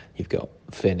you've got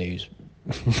Finn, who's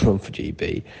run for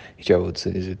GB, Joe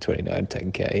Hudson is a 29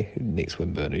 10k, Nick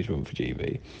Swinburne, who's run for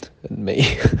GB, and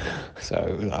me.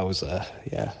 So I was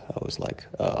like,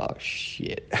 oh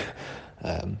shit.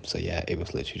 So yeah, it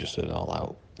was literally just an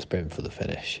all-out sprint for the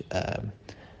finish.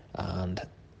 And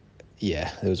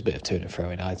yeah, there was a bit of to and fro,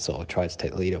 and I'd sort of tried to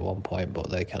take the lead at one point, but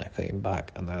they kind of came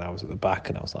back, and then I was at the back,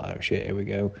 and I was like, oh shit, here we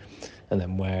go. And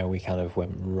then where we kind of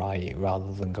went right,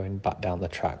 rather than going back down the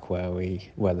track where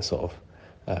the sort of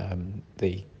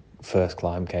the first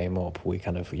climb came up, you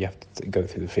have to go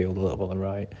through the field a little bit on the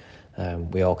right.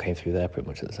 We all came through there pretty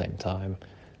much at the same time.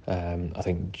 I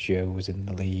think Joe was in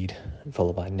the lead,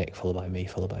 followed by Nick, followed by me,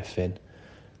 followed by Finn.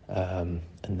 And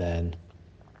then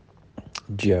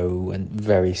Joe went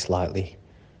very slightly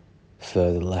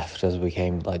further left as we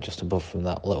came like just above from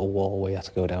that little wall where you had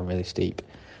to go down really steep.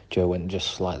 Joe went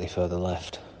just slightly further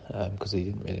left because he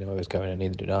didn't really know where he was going, and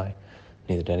neither did I,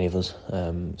 neither did any of us.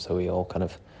 So we all kind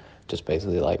of just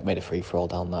basically like made a free for all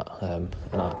down that.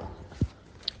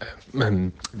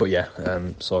 But yeah,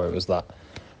 so it was that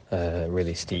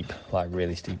really steep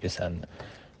descent.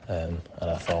 and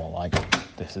I thought, like,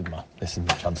 this is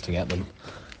my chance to get them.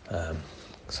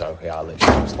 So yeah, I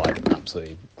literally just like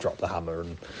absolutely dropped the hammer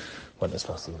and went as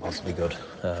fast as possibly good.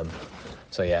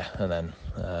 So yeah, and then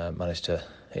managed to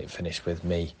finish with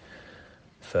me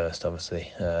first,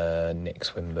 obviously. Nick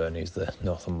Swinburne, who's the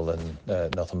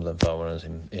Northumberland forwarder,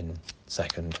 in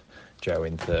second, Joe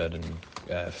in third,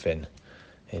 and Finn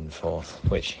in fourth.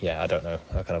 Which, yeah, I don't know.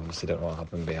 I can obviously don't know what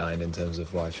happened behind in terms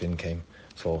of why Finn came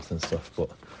fourth and stuff. But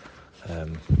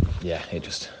yeah, it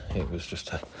was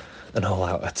just an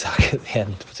all-out attack at the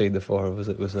end between the four of us.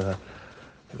 It was a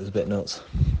bit nuts.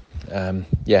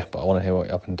 Yeah, but I want to hear what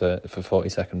happened for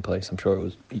 42nd place. I'm sure it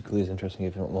was equally as interesting,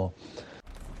 if not more.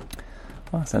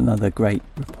 Well, that's another great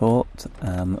report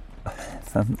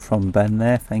from Ben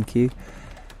there, thank you.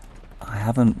 I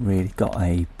haven't really got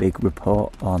a big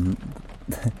report on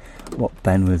what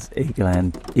Ben was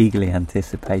eagerly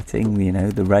anticipating,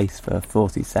 the race for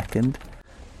 42nd.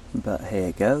 But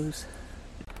here goes.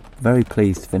 Very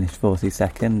pleased to finish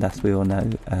 42nd. As we all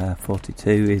know, 42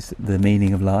 is the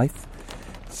meaning of life.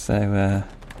 So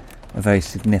a very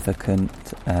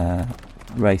significant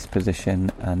race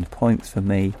position and points for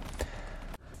me.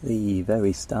 The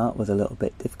very start was a little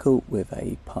bit difficult with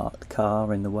a parked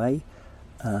car in the way.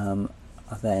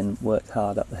 I then worked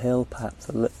hard up the hill, perhaps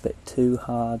a little bit too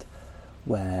hard,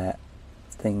 where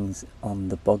things on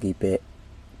the boggy bit,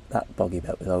 that boggy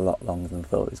bit was a lot longer than I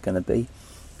thought it was going to be.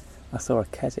 I saw a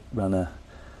Keswick runner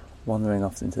wandering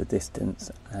off into the distance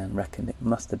and reckoned it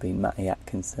must have been Matty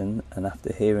Atkinson, and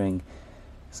after hearing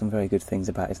some very good things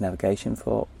about his navigation,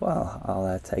 thought, well,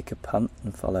 I'll take a punt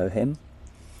and follow him.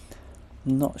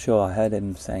 I'm not sure. I heard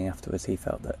him saying afterwards he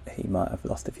felt that he might have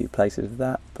lost a few places with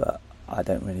that, but I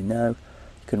don't really know.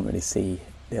 Couldn't really see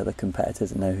the other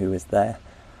competitors and know who was there.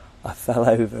 I fell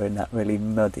over in that really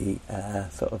muddy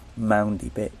sort of moundy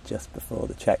bit just before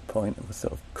the checkpoint and was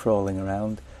sort of crawling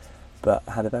around, but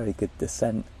I had a very good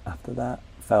descent after that.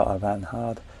 Felt I ran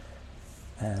hard.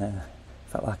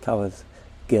 Felt like I was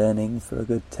gurning for a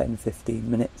good 10-15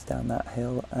 minutes down that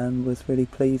hill and was really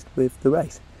pleased with the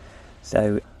race.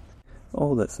 So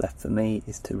all that's left for me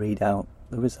is to read out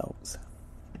the results.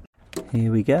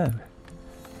 Here we go.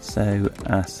 So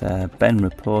as Ben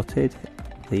reported,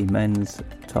 the men's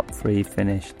top three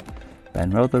finished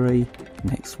Ben Rothery,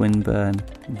 Nick Swinburne,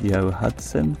 Joe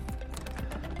Hudson.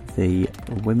 The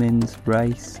women's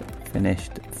race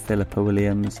finished Philippa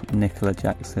Williams, Nicola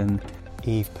Jackson,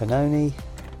 Eve Pannoni.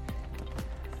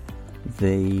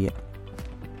 The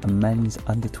men's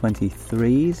under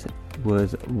 23s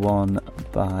was won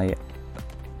by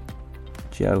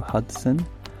Joe Hudson.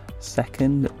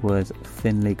 Second was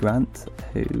Finlay Grant,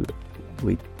 who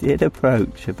we did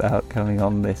approach about coming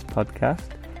on this podcast,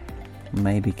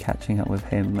 maybe catching up with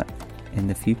him in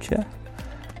the future.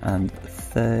 And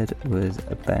third was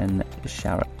Ben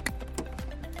Sharrock.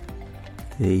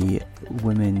 The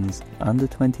women's under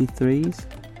 23s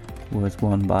was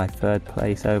won by third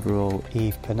place overall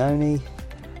Eve Pannoni.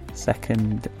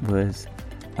 Second was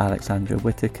Alexandra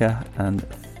Whitaker, and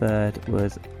third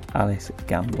was Alice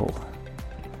Gamble.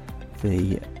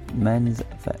 The men's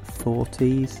vet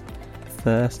 40s,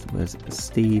 first was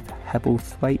Steve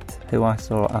Hebblethwaite, who I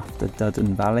saw after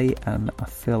Dudden Valley, and I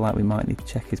feel like we might need to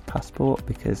check his passport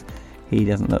because he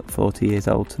doesn't look 40 years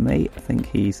old to me. I think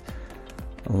he's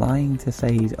lying to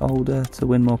say he's older to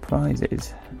win more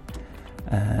prizes.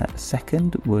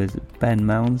 Second was Ben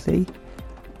Mounsey,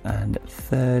 and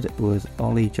third was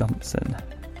Ollie Johnson.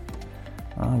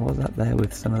 I was up there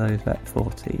with some of those vet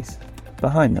 40s,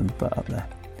 behind them but up there.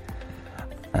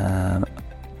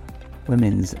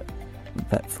 Women's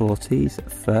vet 40s,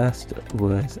 first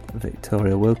was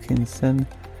Victoria Wilkinson,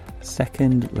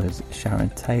 second was Sharon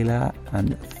Taylor,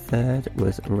 and third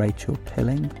was Rachel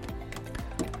Pilling.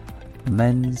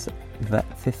 Men's vet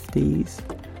 50s,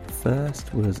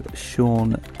 first was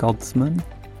Sean Godsman,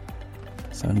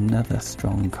 so another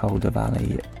strong Calder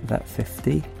Valley vet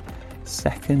 50.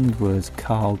 Second was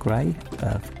Carl Gray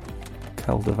of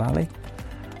Calder Valley,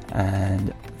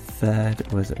 and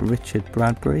third was Richard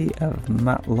Bradbury of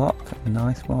Matlock.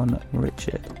 Nice one,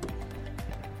 Richard.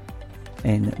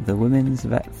 In the women's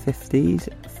vet 50s,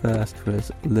 first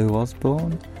was Lou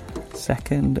Osborne,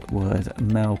 second was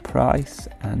Mel Price,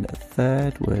 and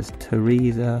third was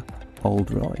Teresa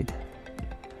Oldroyd.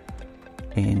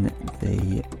 In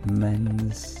the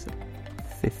men's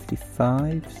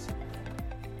 55s,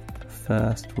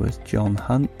 first was John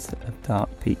Hunt of Dark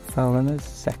Peak Fell Runners,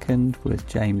 second was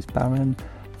James Barron,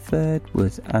 third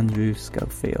was Andrew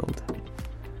Schofield.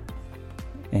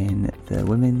 In the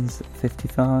women's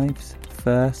 55s,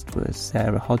 first was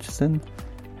Sarah Hodgson,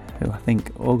 who I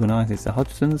think organises the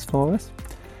Hodgsons for us.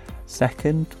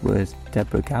 Second was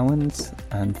Deborah Gowans,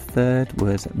 and third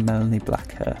was Melanie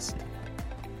Blackhurst.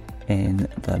 In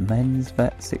the men's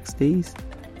vet 60s,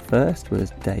 first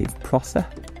was Dave Prosser,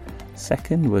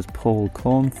 second was Paul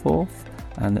Cornforth,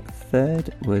 and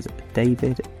third was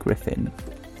David Griffin.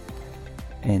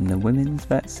 In the women's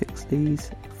vet 60s,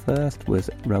 first was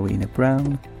Rowena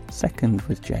Brown, second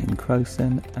was Jane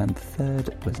Crowson, and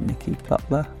third was Nikki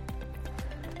Butler.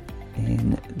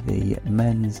 In the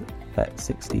men's vet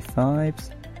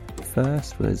 65s,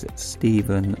 first was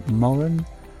Stephen Moran,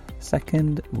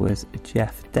 second was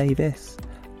Jeff Davis,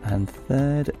 and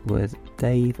third was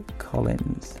Dave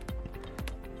Collins.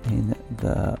 In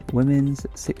the women's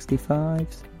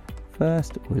 65s,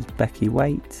 first was Becky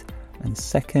Waite, and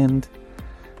second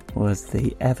was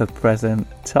the ever-present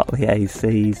Totley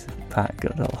AC's Pat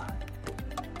Goodall.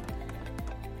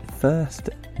 First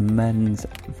men's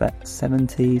vet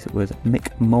 70s was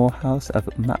Mick Morehouse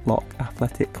of Matlock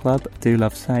Athletic Club. Do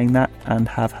love saying that, and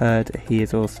have heard he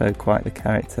is also quite the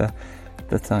character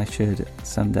that I should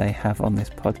someday have on this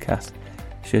podcast,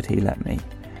 should he let me.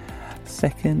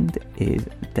 Second is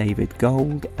David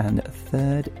Gold, and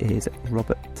third is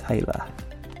Robert Taylor.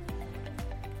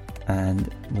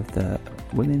 And with the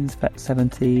women's vet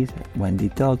 70s, Wendy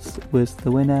Dodds was the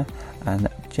winner, and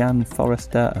Jan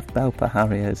Forrester of Belper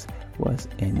Harriers was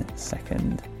in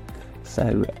second.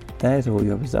 So there's all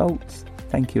your results.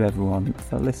 Thank you everyone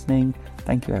for listening,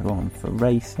 thank you everyone for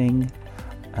racing,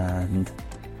 and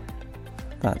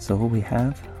that's all we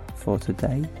have for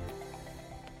today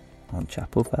on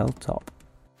Chapelfell Top.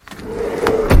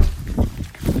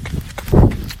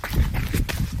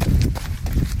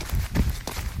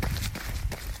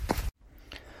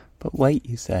 But wait,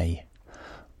 you say,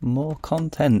 more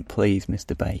content please,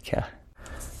 Mr. Baker.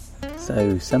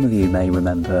 So some of you may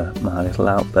remember my little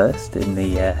outburst in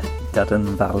the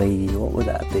Duddon Valley, what would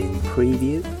that have been,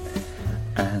 preview,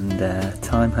 and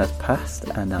time has passed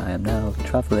and I am now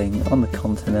travelling on the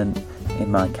continent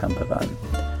in my camper van.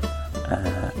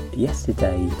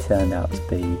 Yesterday turned out to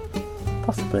be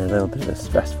possibly a little bit of a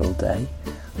stressful day.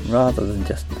 Rather than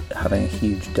just having a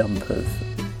huge dump of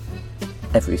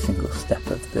every single step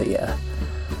of the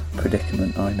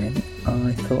predicament I'm in,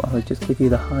 I thought I would just give you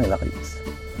the highlights.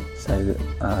 So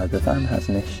the van has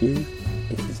an issue.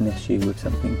 It is an issue with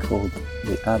something called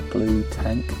the AdBlue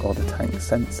tank, or the tank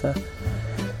sensor.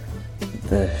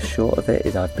 The short of it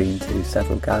is I've been to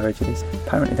several garages.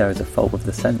 Apparently there is a fault with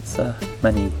the sensor.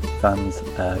 Many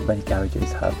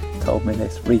garages have told me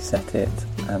this, reset it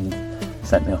and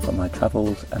sent me off on my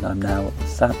travels, and I'm now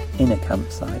sat in a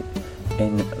campsite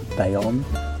in Bayonne,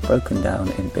 broken down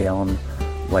in Bayonne,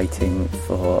 waiting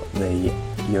for the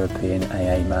European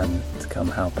AA man to come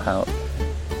help out.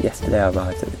 Yesterday I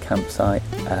arrived at the campsite,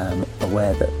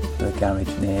 aware that the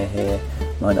garage near here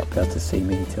might not be able to see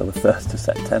me till the 1st of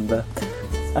September,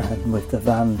 and with the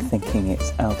van thinking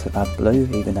it's out of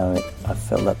AdBlue, even though I've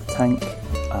filled up the tank,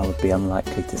 I would be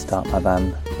unlikely to start my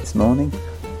van this morning.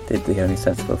 Did the only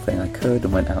sensible thing I could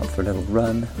and went out for a little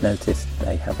run. Noticed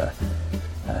they have a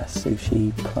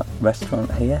sushi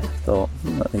restaurant here. Thought,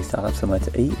 at least I'll have somewhere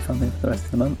to eat if I'm here for the rest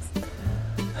of the month.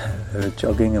 We were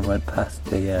jogging and went past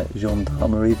the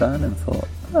gendarmerie van and thought,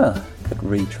 I could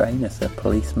retrain as a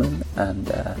policeman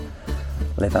and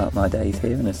live out my days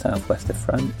here in the southwest of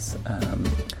France.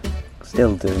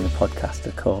 Still doing a podcast,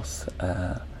 of course,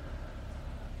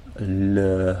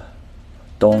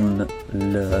 dans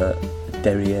le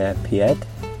derrière-pied,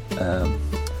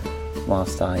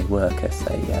 whilst I work as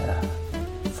a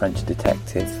French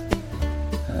detective.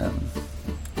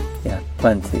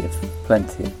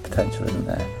 Plenty of potential in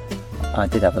there. I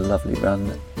did have a lovely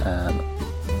run,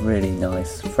 really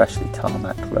nice, freshly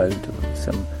tarmac road with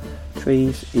some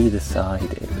trees either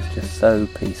side. It was just so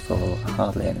peaceful,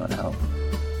 hardly anyone out,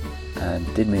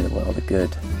 and did me the world of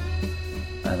good,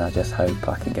 and I just hope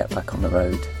I can get back on the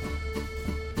road.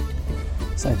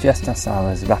 So just as I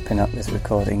was wrapping up this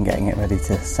recording, getting it ready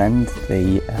to send,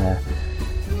 the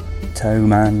tow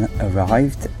man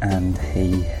arrived and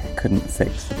he couldn't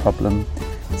fix the problem,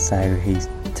 so he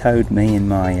towed me and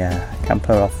my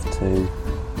camper off to,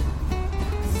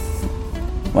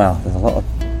 well, there's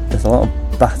a lot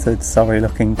of battered, sorry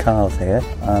looking cars here.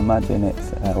 I imagine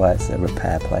it's a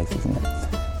repair place, isn't it?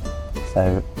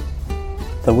 So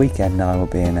the weekend I will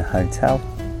be in a hotel,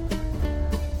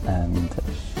 and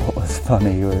what was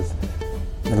funny was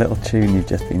the little tune you've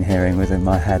just been hearing was in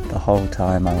my head the whole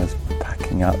time I was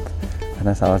packing up, and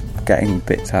as I was getting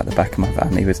bits out the back of my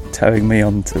van, he was towing me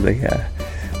onto the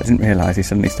I didn't realise he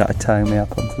suddenly started towing me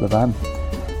up onto the van,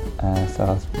 so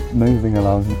I was moving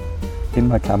along in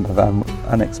my camper van,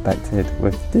 unexpected,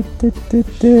 with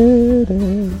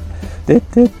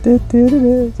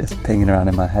just pinging around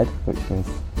in my head, which was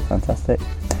fantastic.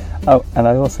 Oh, and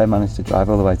I also managed to drive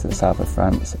all the way to the south of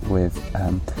France with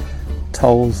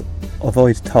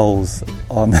avoid tolls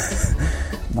on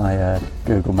my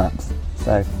Google Maps.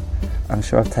 So I'm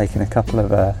sure I've taken a couple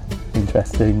of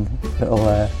interesting little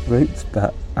routes,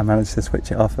 but I managed to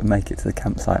switch it off and make it to the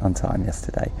campsite on time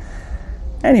yesterday.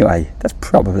 Anyway, that's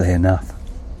probably enough.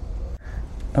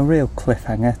 A real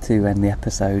cliffhanger to end the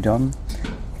episode on.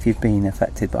 If you've been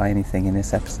affected by anything in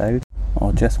this episode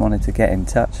or just wanted to get in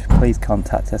touch, please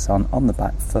contact us on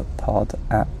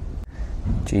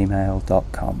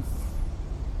onthebackfootpod@gmail.com.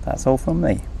 That's all from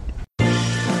me.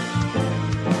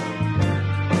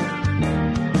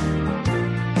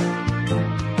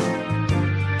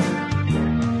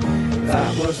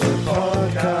 That was the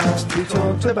podcast. We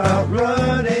talked about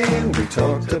running, we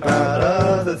talked about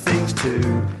other things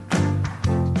too.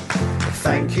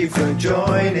 Thank you for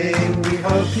joining, we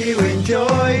hope you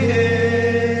enjoyed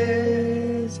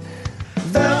it.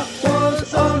 That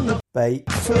was on the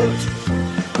Bakefoot